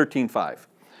tended, 13:5.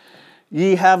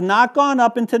 Ye have not gone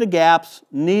up into the gaps,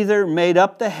 neither made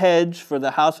up the hedge for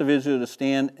the house of Israel to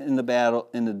stand in the battle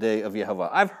in the day of Yehovah.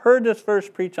 I've heard this verse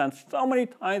preached on so many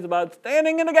times about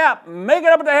standing in the gap, make it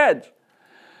up at the hedge.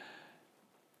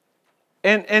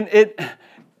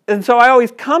 And so I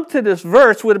always come to this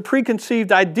verse with a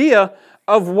preconceived idea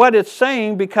of what it's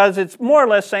saying, because it's more or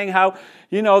less saying how,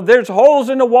 you know, there's holes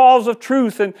in the walls of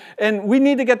truth, and we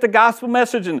need to get the gospel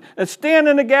message and stand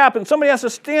in the gap, and somebody has to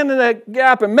stand in that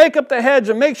gap and make up the hedge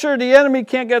and make sure the enemy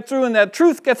can't get through and that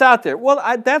truth gets out there. Well,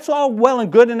 that's all well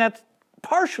and good, and that's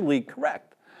partially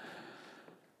correct.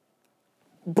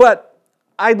 But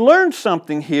I learned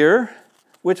something here,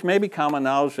 which may be common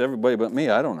knowledge to everybody but me,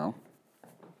 I don't know.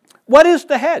 What is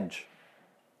the hedge?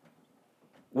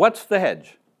 What's the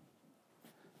hedge?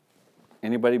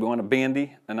 Anybody want to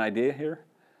bandy an idea here?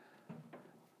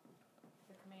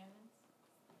 the commandments?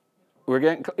 We're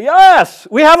getting yes,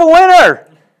 we have a winner.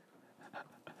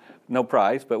 No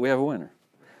prize, but we have a winner.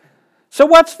 So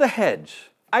what's the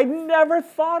hedge? I never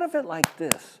thought of it like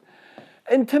this.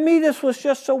 And to me, this was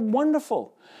just so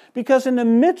wonderful, because in the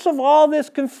midst of all this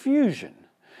confusion,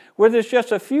 where there's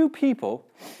just a few people,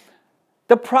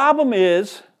 the problem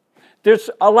is there's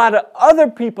a lot of other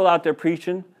people out there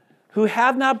preaching who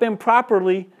have not been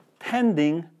properly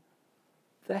tending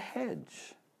the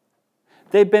hedge.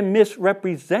 They've been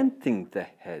misrepresenting the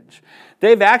hedge.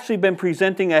 They've actually been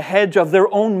presenting a hedge of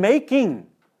their own making.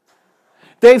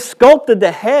 They've sculpted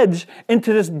the hedge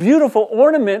into this beautiful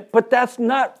ornament, but that's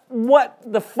not what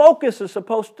the focus is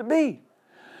supposed to be.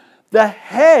 The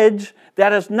hedge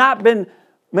that has not been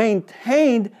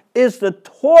maintained is the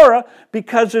Torah,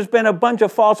 because there's been a bunch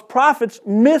of false prophets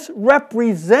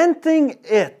misrepresenting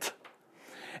it.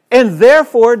 And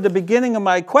therefore, the beginning of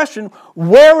my question,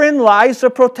 wherein lies the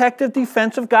protective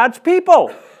defense of God's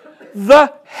people?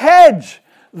 The hedge,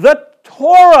 the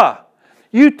Torah.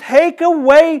 You take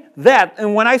away that,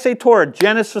 and when I say Torah,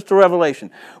 Genesis to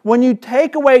Revelation, when you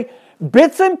take away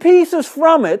bits and pieces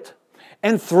from it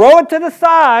and throw it to the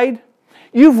side,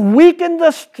 you've weakened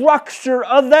the structure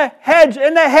of the hedge.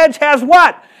 And the hedge has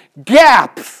what?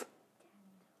 Gaps.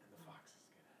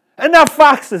 And the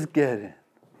foxes get in.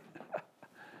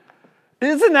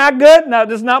 Isn't that good? Now,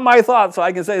 this is not my thought, so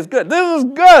I can say it's good. This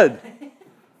is good.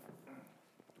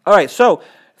 All right, so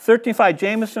 13.5,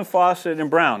 Jameson, Fawcett, and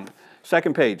Brown.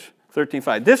 Second page,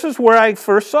 13.5. This is where I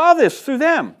first saw this, through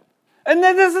them. And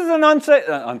then this is an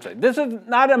unsaved. This is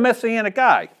not a messianic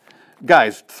guy.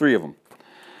 Guys, three of them.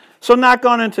 So not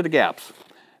gone into the gaps.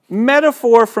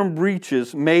 metaphor from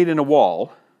breaches made in a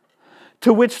wall,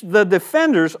 to which the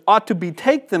defenders ought to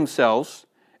betake themselves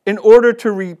in order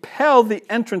to repel the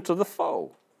entrance of the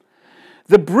foe.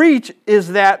 The breach is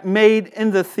that made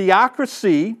in the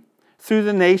theocracy through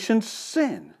the nation's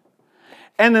sin.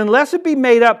 And unless it be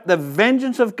made up, the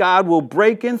vengeance of God will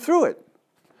break in through it.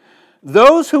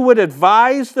 Those who would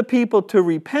advise the people to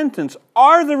repentance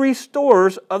are the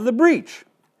restorers of the breach.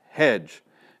 Hedge.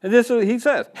 And this is, he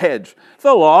says, hedge,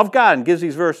 the law of God, and gives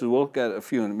these verses. We'll look at a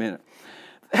few in a minute.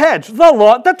 Hedge, the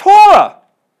law, the Torah.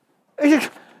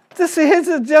 This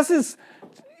is just this,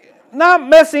 not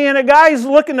Messianic guys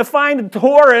looking to find the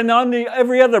Torah and on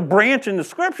every other branch in the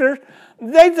Scriptures.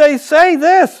 They say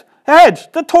this,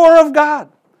 hedge, the Torah of God.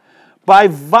 By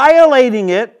violating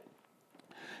it,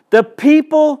 the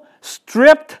people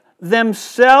stripped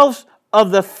themselves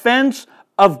of the fence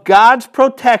of God's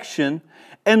protection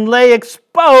and lay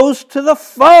exposed to the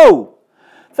foe.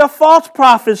 The false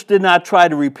prophets did not try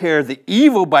to repair the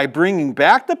evil by bringing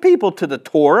back the people to the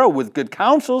Torah with good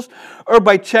counsels or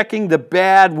by checking the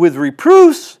bad with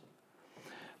reproofs.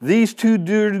 These two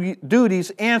duties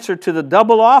answer to the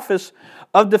double office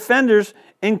of defenders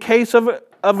in case of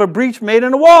a breach made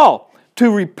in a wall, to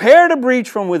repair the breach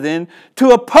from within, to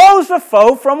oppose the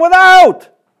foe from without.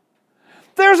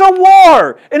 There's a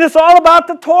war, and it's all about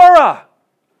the Torah.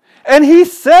 And he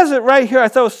says it right here. I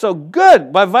thought it was so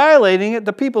good. By violating it,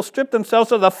 the people strip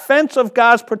themselves of the fence of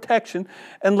God's protection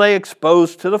and lay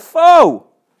exposed to the foe.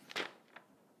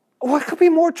 What could be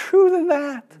more true than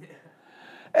that?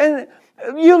 And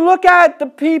you look at the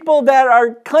people that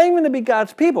are claiming to be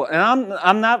God's people, and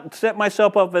I'm not setting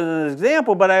myself up as an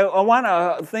example, but I want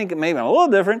to think maybe I'm a little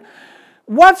different.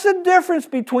 What's the difference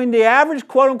between the average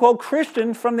quote-unquote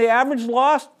Christian from the average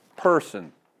lost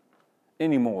person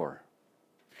anymore?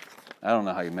 I don't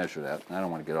know how you measure that. I don't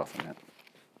want to get off on that.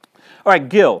 All right,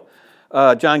 Gill.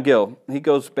 John Gill. He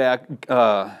goes back.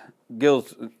 Gill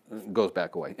goes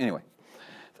back away. Anyway.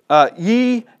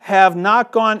 Ye have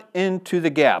not gone into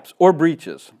the gaps or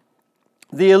breaches.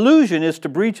 The allusion is to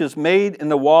breaches made in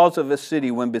the walls of a city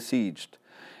when besieged,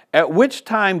 at which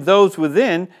time those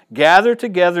within gather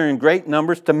together in great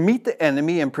numbers to meet the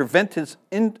enemy and prevent his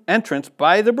entrance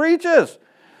by the breaches.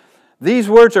 These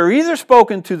words are either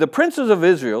spoken to the princes of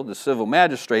Israel, the civil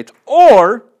magistrates,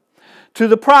 or to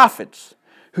the prophets,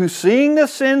 who, seeing the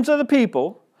sins of the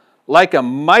people, like a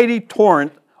mighty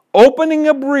torrent, opening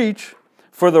a breach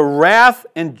for the wrath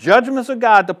and judgments of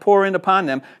God to pour in upon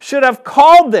them, should have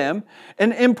called them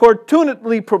and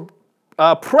importunately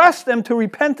pressed them to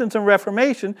repentance and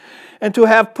reformation, and to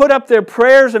have put up their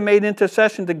prayers and made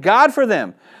intercession to God for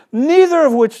them, neither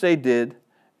of which they did,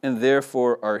 and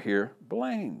therefore are here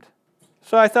blamed.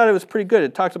 So I thought it was pretty good.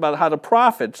 It talks about how the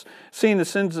prophets, seeing the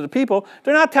sins of the people,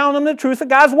 they're not telling them the truth of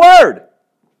God's word.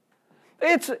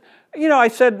 It's, I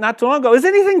said not too long ago, is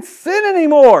anything sin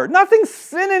anymore? Nothing's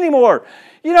sin anymore.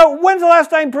 When's the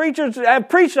last time preachers have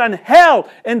preached on hell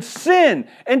and sin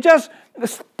and just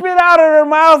spit out of their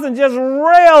mouth and just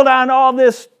railed on all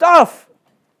this stuff?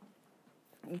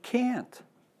 You can't.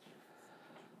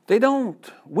 They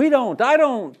don't. We don't. I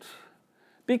don't.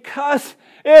 Because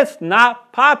it's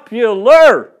not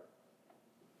popular.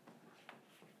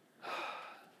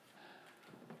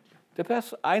 The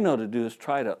best I know to do is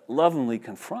try to lovingly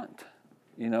confront,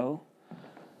 All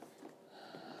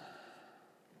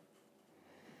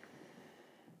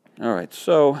right,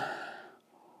 so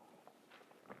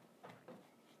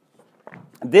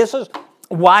this is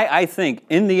why I think,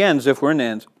 in the ends, if we're in the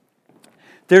ends,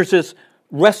 there's this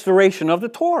restoration of the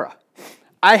Torah.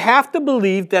 I have to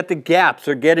believe that the gaps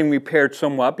are getting repaired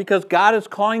somewhat because God is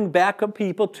calling back a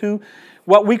people to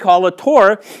what we call a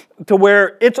Torah, to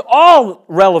where it's all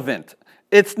relevant.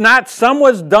 It's not some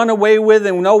was done away with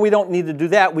and no, we don't need to do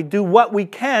that. We do what we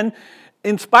can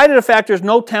in spite of the fact there's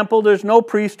no temple, there's no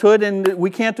priesthood, and we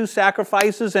can't do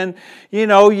sacrifices, and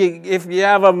if you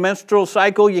have a menstrual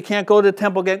cycle, you can't go to the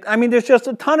temple again. I mean, there's just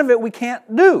a ton of it we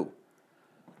can't do.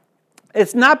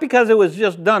 It's not because it was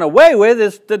just done away with.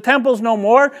 It's the temple's no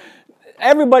more.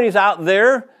 Everybody's out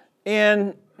there,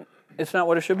 and it's not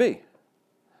what it should be.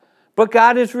 But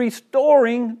God is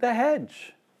restoring the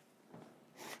hedge.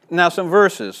 Now, some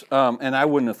verses, and I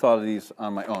wouldn't have thought of these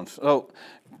on my own. So,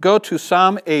 go to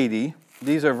Psalm 80.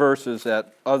 These are verses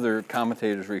that other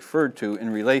commentators referred to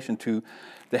in relation to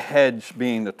the hedge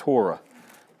being the Torah.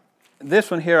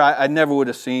 This one here I never would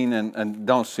have seen and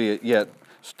don't see it yet.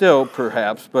 Still,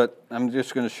 perhaps, but I'm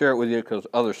just going to share it with you because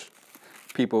other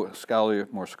people,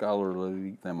 more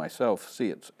scholarly than myself, see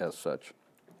it as such.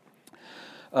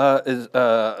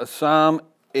 Psalm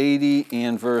 80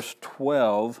 and verse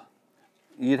 12.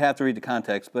 You'd have to read the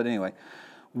context, but anyway.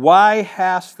 Why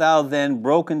hast thou then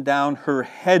broken down her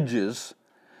hedges,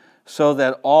 so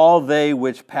that all they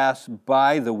which pass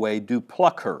by the way do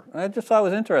pluck her? And I just thought it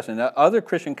was interesting that other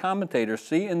Christian commentators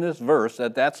see in this verse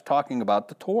that that's talking about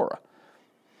the Torah,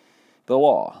 the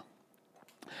law.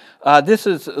 This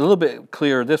is a little bit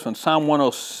clearer, this one, Psalm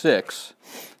 106.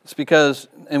 It's because,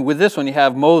 and with this one you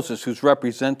have Moses who's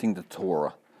representing the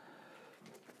Torah.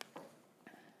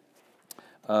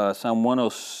 Psalm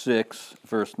 106,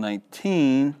 verse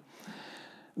 19.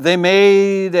 They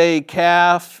made a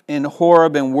calf in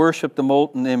Horeb and worshipped the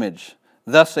molten image.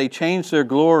 Thus they changed their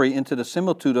glory into the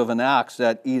similitude of an ox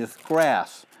that eateth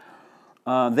grass.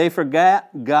 They forgot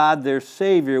God their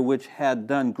Savior, which had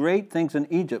done great things in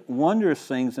Egypt, wondrous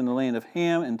things in the land of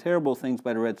Ham, and terrible things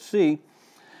by the Red Sea.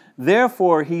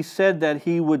 Therefore he said that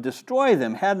he would destroy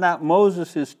them, had not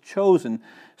Moses his chosen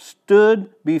stood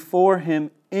before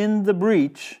him in the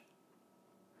breach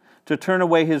to turn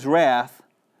away his wrath,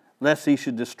 lest he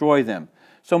should destroy them.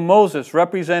 So Moses,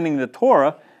 representing the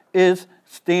Torah, is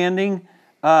standing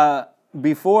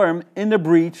before him in the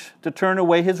breach to turn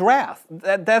away his wrath.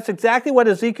 That's exactly what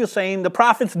Ezekiel's saying the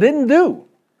prophets didn't do.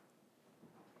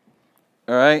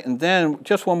 All right, and then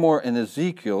just one more in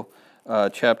Ezekiel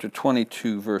chapter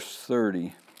 22, verse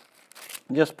 30.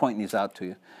 I'm just pointing these out to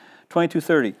you.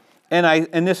 22:30.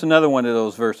 And this is another one of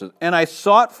those verses. And I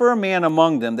sought for a man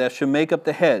among them that should make up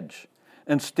the hedge,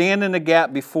 and stand in the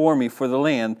gap before me for the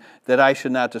land, that I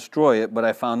should not destroy it, but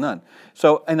I found none.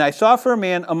 So, and I sought for a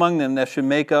man among them that should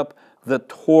make up the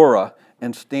Torah,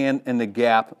 and stand in the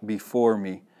gap before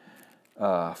me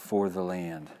for the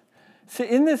land. See,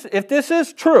 if this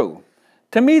is true,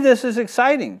 to me this is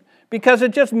exciting, because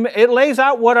it lays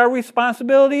out what our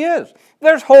responsibility is.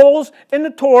 There's holes in the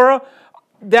Torah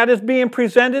that is being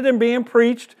presented and being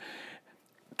preached.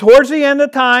 Towards the end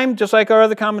of time, just like our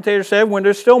other commentators said, when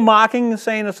they're still mocking and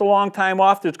saying it's a long time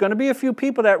off, there's going to be a few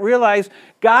people that realize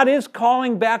God is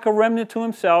calling back a remnant to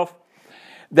himself,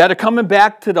 that are coming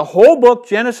back to the whole book,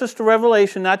 Genesis to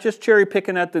Revelation, not just cherry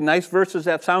picking at the nice verses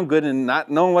that sound good and not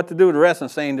knowing what to do with the rest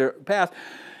and saying they're past.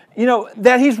 You know,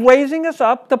 that he's raising us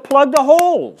up to plug the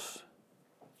holes.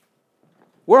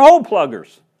 We're hole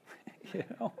pluggers. You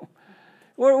know,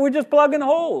 we're just plugging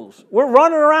holes. We're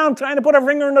running around trying to put our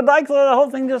finger in the dike so the whole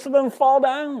thing just doesn't fall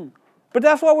down. But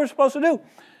that's what we're supposed to do.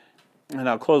 And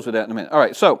I'll close with that in a minute. All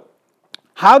right, so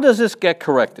how does this get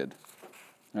corrected?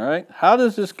 All right, how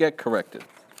does this get corrected?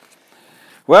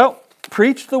 Well,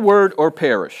 preach the word or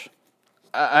perish.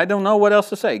 I don't know what else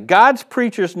to say. God's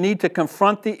preachers need to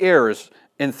confront the errors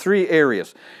in three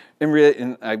areas.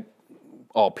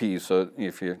 All P's, so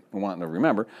if you're wanting to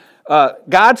remember.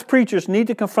 God's preachers need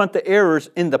to confront the errors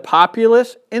in the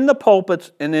populace, in the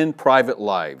pulpits, and in private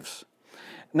lives.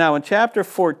 Now, in chapter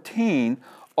 14,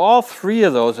 all three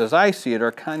of those, as I see it,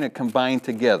 are kind of combined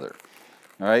together.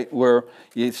 All right, where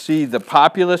you see the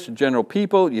populace, the general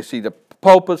people, you see the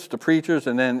pulpits, the preachers,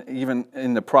 and then even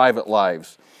in the private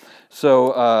lives.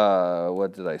 So,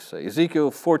 what did I say?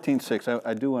 Ezekiel 14:6.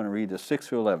 I do want to read this, 6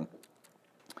 through 11.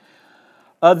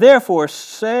 Therefore,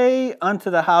 say unto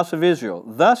the house of Israel,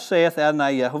 thus saith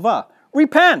Adonai Yehovah,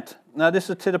 repent. Now, this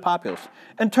is to the populace.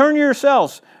 And turn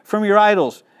yourselves from your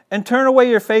idols, and turn away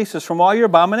your faces from all your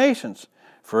abominations.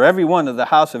 For every one of the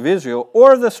house of Israel,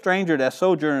 or the stranger that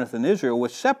sojourneth in Israel,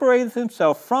 which separateth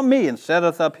himself from me, and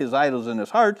setteth up his idols in his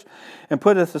heart, and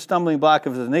putteth the stumbling block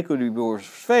of his iniquity before his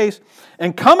face,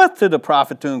 and cometh to the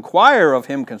prophet to inquire of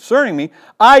him concerning me,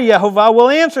 I, Yehovah, will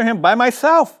answer him by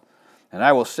myself. And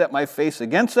I will set my face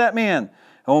against that man,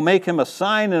 and will make him a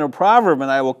sign and a proverb, and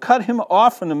I will cut him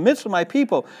off from the midst of my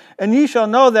people. And ye shall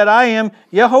know that I am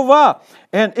Yehovah.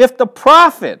 And if the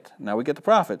prophet, now we get the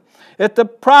prophet, if the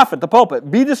prophet, the pulpit,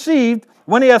 be deceived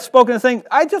when he has spoken a thing,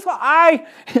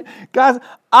 God,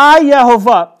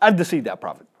 Yehovah, I've deceived that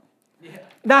prophet. Yeah.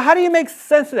 Now, how do you make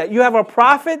sense of that? You have a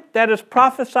prophet that is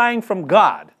prophesying from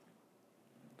God.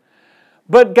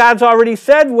 But God's already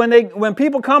said, when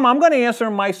people come, I'm going to answer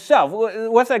them myself.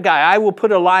 What's that guy? I will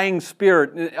put a lying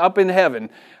spirit up in heaven.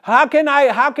 How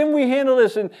can we handle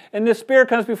this? And this spirit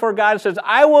comes before God and says,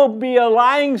 I will be a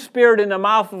lying spirit in the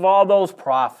mouth of all those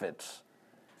prophets.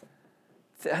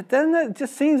 Doesn't it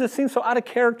just seems so out of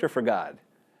character for God?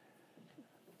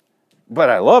 But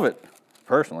I love it,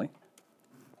 personally.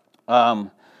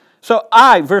 So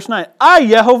verse 9, I,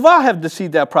 Yehovah, have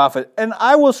deceived that prophet, and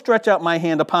I will stretch out my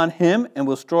hand upon him, and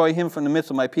will destroy him from the midst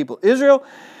of my people Israel,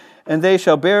 and they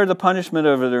shall bear the punishment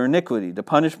of their iniquity. The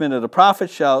punishment of the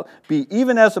prophet shall be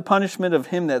even as the punishment of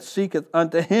him that seeketh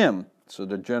unto him. So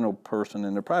the general person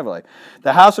in the private life.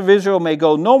 The house of Israel may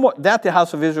go no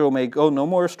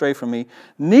more astray from me,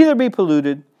 neither be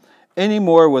polluted, any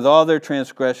more with all their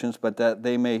transgressions, but that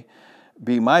they may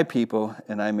be my people,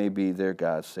 and I may be their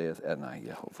God, saith Adonai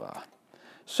Yehovah.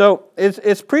 So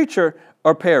it's preach or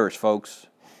perish, folks.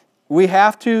 We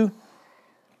have to.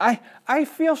 I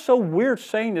feel so weird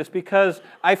saying this because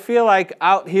I feel like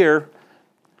out here,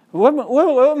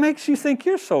 what makes you think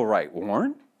you're so right,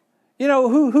 Warren? You know,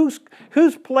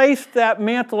 who's placed that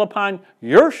mantle upon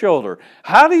your shoulder?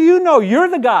 How do you know you're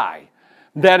the guy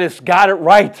that has got it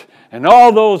right and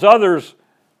all those others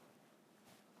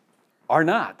are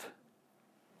not?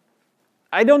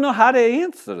 I don't know how to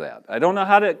answer that. I don't know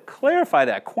how to clarify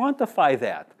that, quantify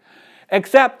that.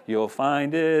 Except you'll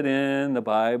find it in the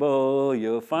Bible,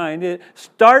 you'll find it.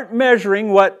 Start measuring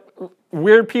what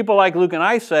weird people like Luke and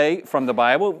I say from the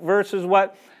Bible versus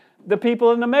what the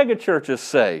people in the mega churches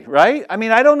say, right? I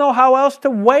mean, I don't know how else to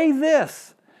weigh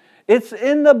this. It's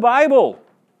in the Bible.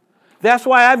 That's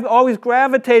why I've always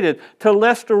gravitated to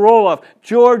Lester Roloff,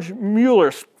 George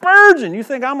Mueller, Spurgeon. You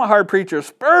think I'm a hard preacher.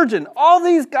 Spurgeon, all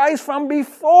these guys from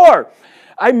before.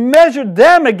 I measured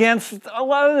them against a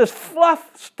lot of this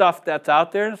fluff stuff that's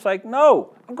out there, and it's like,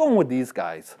 no, I'm going with these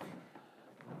guys.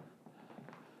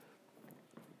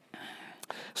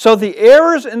 So the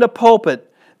errors in the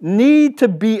pulpit need to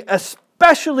be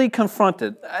especially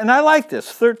confronted. And I like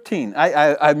this, 13.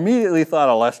 I immediately thought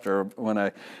of Lester when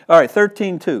all right,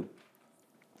 13:2.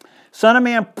 Son of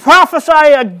man, prophesy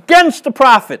against the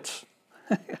prophets.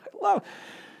 I love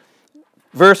it.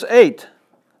 Verse 8.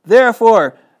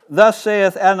 Therefore, thus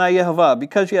saith Adonai Yehovah,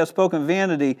 because ye have spoken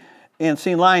vanity and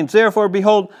seen lions, therefore,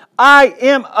 behold, I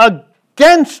am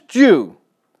against you.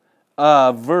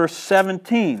 Verse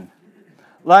 17.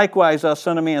 Likewise, thou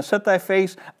son of man, set thy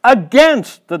face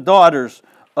against the daughters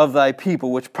of thy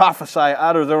people, which prophesy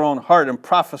out of their own heart, and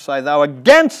prophesy thou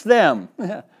against them.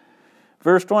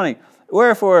 Verse 20.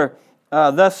 Wherefore,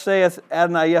 thus saith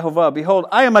Adonai Yehovah, behold,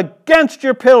 I am against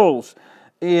your pillows.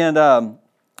 And I'm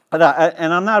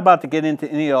not about to get into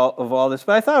any of all this,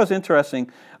 but I thought it was interesting.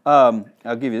 I'll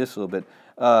give you this a little bit.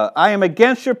 I am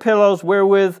against your pillows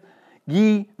wherewith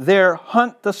ye there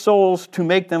hunt the souls to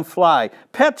make them fly.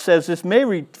 Pett says this may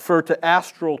refer to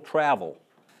astral travel.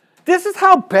 This is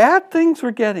how bad things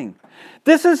were getting.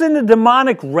 This is in the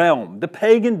demonic realm, the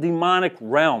pagan demonic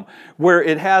realm, where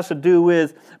it has to do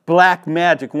with black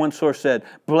magic. One source said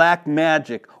black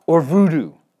magic or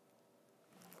voodoo.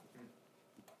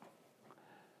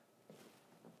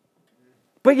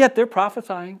 But yet they're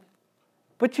prophesying.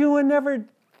 But you would never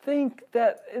think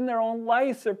that in their own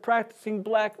lives they're practicing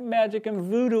black magic and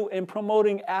voodoo and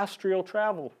promoting astral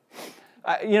travel.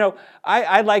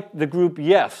 I like the group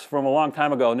Yes from a long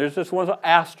time ago, and there's this one,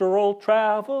 Astral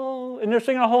Travel, and they're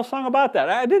singing a whole song about that.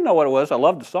 I didn't know what it was. I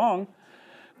loved the song.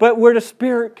 But where the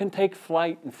spirit can take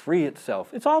flight and free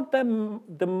itself. It's all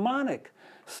demonic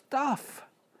stuff.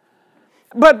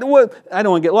 But I don't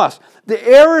want to get lost. The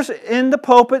errors in the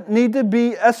pulpit need to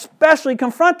be especially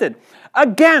confronted.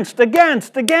 Against.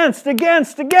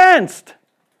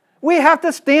 We have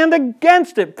to stand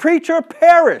against it. Preach or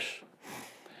perish.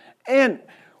 And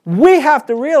we have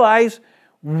to realize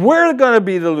we're going to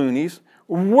be the loonies.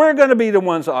 We're going to be the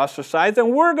ones ostracized.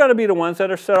 And we're going to be the ones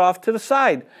that are set off to the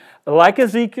side. Like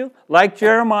Ezekiel, like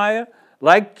Jeremiah,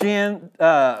 like Jan, and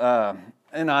on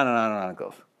and on and on it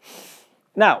goes.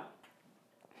 Now,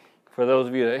 for those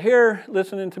of you that are here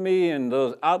listening to me and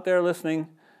those out there listening,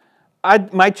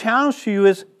 my challenge to you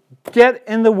is get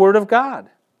in the Word of God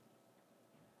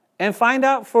and find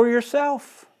out for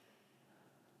yourself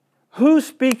who's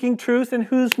speaking truth and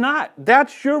who's not.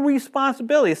 That's your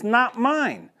responsibility. It's not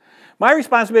mine. My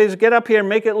responsibility is to get up here and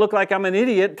make it look like I'm an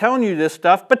idiot telling you this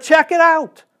stuff, but check it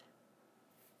out.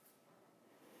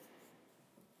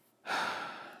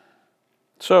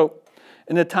 So,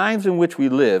 in the times in which we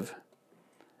live,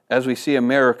 as we see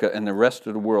America and the rest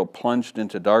of the world plunged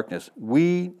into darkness,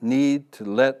 we need to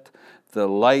let the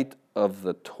light of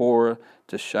the Torah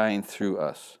to shine through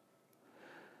us.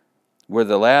 We're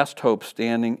the last hope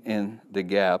standing in the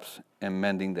gaps and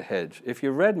mending the hedge. If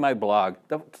you read my blog,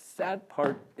 the sad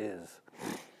part is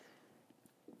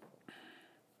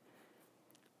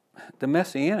the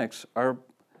Messianics are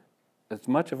as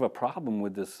much of a problem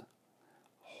with this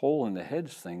hole in the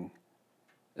hedge thing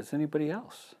as anybody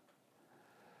else.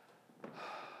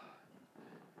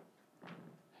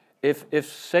 If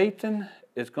Satan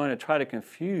is going to try to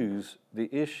confuse the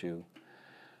issue,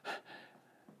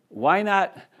 why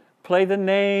not play the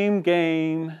name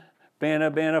game?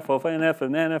 Banna, banna, fofana,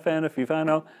 fanana, fana,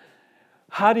 fifano.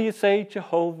 How do you say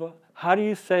Jehovah? How do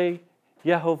you say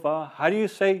Yehovah? How do you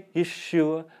say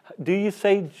Yeshua? Do you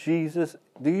say Jesus?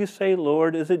 Do you say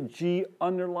Lord? Is it G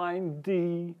underline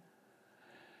D?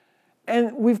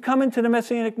 And we've come into the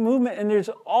Messianic movement, and there's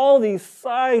all these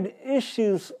side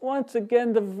issues, once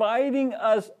again, dividing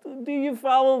us. Do you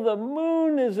follow the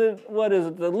moon? What is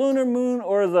it, the lunar moon,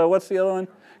 or what's the other one?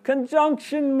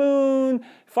 Conjunction moon.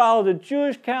 Follow the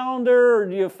Jewish calendar, or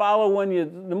do you follow when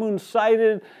the moon's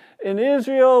sighted in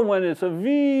Israel, when it's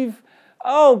Aviv?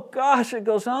 Oh, gosh, it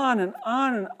goes on and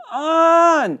on and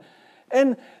on.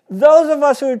 And those of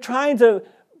us who are trying to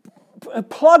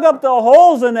plug up the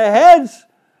holes in the hedge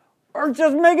are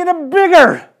just making it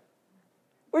bigger.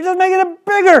 We're just making it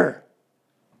bigger.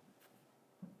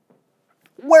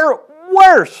 We're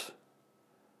worse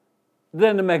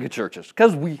than the megachurches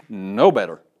because we know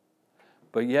better.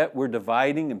 But yet we're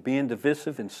dividing and being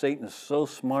divisive, and Satan is so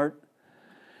smart.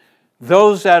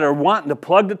 Those that are wanting to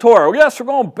plug the Torah, oh, yes, we're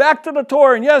going back to the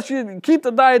Torah, and yes, you keep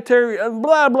the dietary, and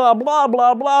blah, blah, blah,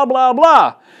 blah, blah, blah,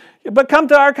 blah. But come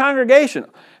to our congregation.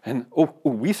 And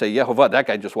we say Yehovah. That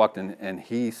guy just walked in, and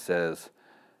he says,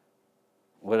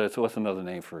 what's another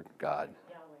name for God?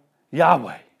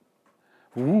 Yahweh.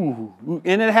 Ooh.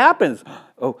 And it happens.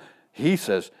 Oh, he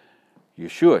says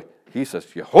Yeshua. He says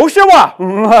Yehoshua.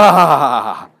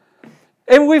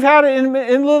 And we've had it in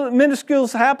little minuscule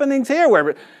happenings here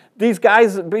where these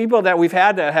guys, people that we've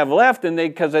had that have left, and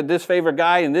because of this favorite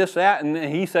guy and this, that, and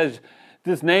he says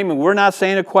this name, and we're not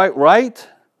saying it quite right.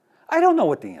 I don't know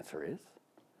what the answer is.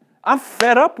 I'm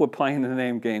fed up with playing the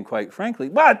name game, quite frankly.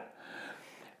 But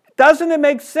doesn't it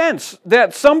make sense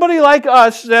that somebody like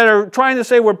us that are trying to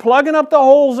say we're plugging up the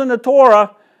holes in the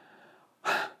Torah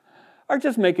are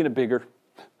just making it bigger?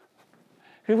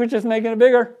 We're just making it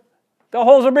bigger. The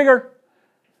holes are bigger.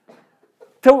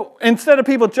 Instead of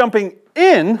people jumping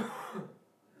in,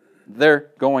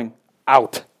 they're going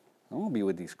out. I won't be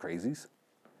with these crazies.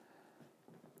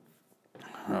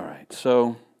 All right,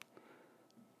 so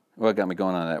what got me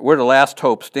going on that? We're the last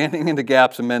hope, standing in the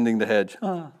gaps and mending the hedge.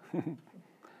 Yeah.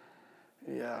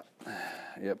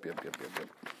 Yep.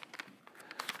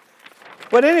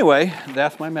 But anyway,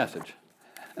 that's my message.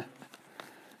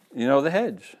 The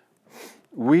hedge.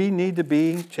 We need to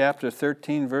be, chapter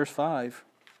 13, verse 5,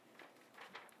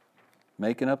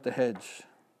 making up the hedge.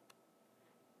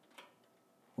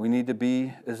 We need to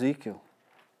be Ezekiel,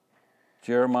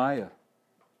 Jeremiah,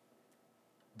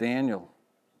 Daniel,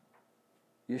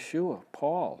 Yeshua,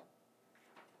 Paul,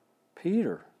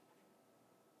 Peter.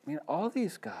 All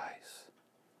these guys.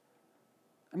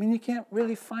 You can't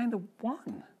really find the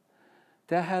one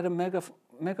that had a mega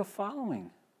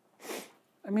following.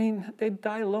 They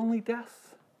die lonely deaths.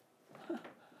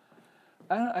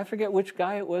 I forget which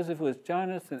guy it was, if it was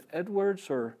Jonathan Edwards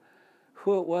or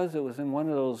who it was in one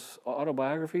of those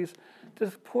autobiographies.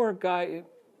 This poor guy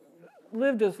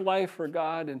lived his life for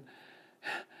God, and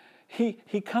he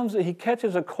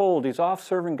catches a cold. He's off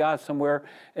serving God somewhere,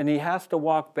 and he has to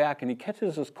walk back, and he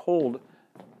catches this cold.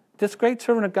 This great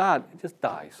servant of God just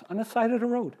dies on the side of the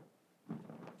road.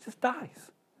 Just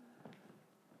dies.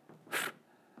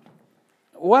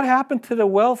 What happened to the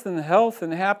wealth and health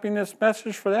and happiness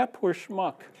message for that poor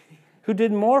schmuck who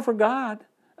did more for God?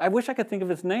 I wish I could think of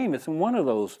his name. It's in one of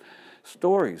those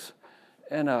stories.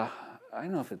 And I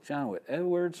don't know if it's John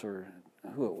Edwards or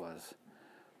who it was.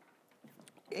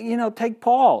 Take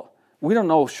Paul. We don't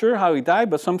know sure how he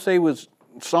died, but some say he was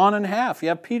sawn in half. You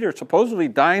have Peter supposedly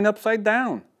dying upside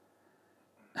down.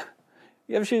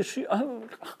 Anyway,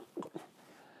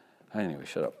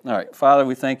 shut up. All right, Father,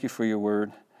 we thank you for your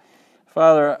word.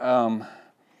 Father,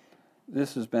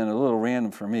 this has been a little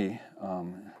random for me,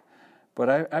 but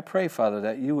I pray, Father,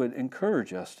 that you would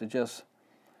encourage us to just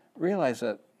realize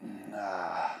that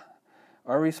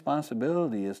our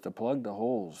responsibility is to plug the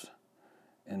holes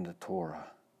in the Torah,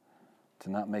 to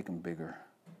not make them bigger.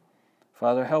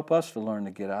 Father, help us to learn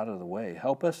to get out of the way.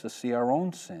 Help us to see our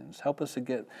own sins. Help us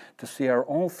to see our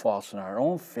own faults and our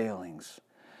own failings.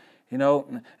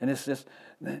 And it's just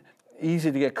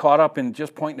easy to get caught up in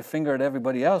just pointing the finger at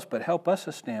everybody else, but help us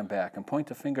to stand back and point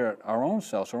the finger at our own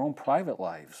selves, our own private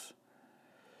lives.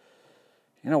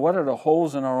 What are the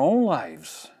holes in our own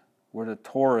lives where the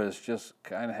Torah is just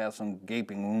kind of has some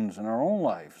gaping wounds in our own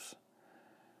lives?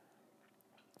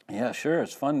 Yeah, sure,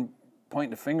 it's fun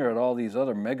pointing the finger at all these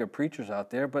other mega preachers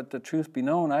out there, but the truth be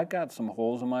known, I got some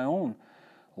holes in my own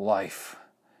life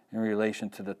in relation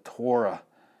to the Torah.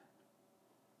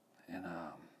 And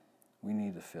we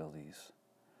need to fill these.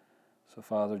 So,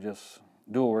 Father, just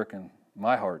do a work in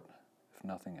my heart, if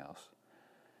nothing else.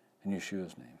 In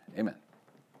Yeshua's name, amen.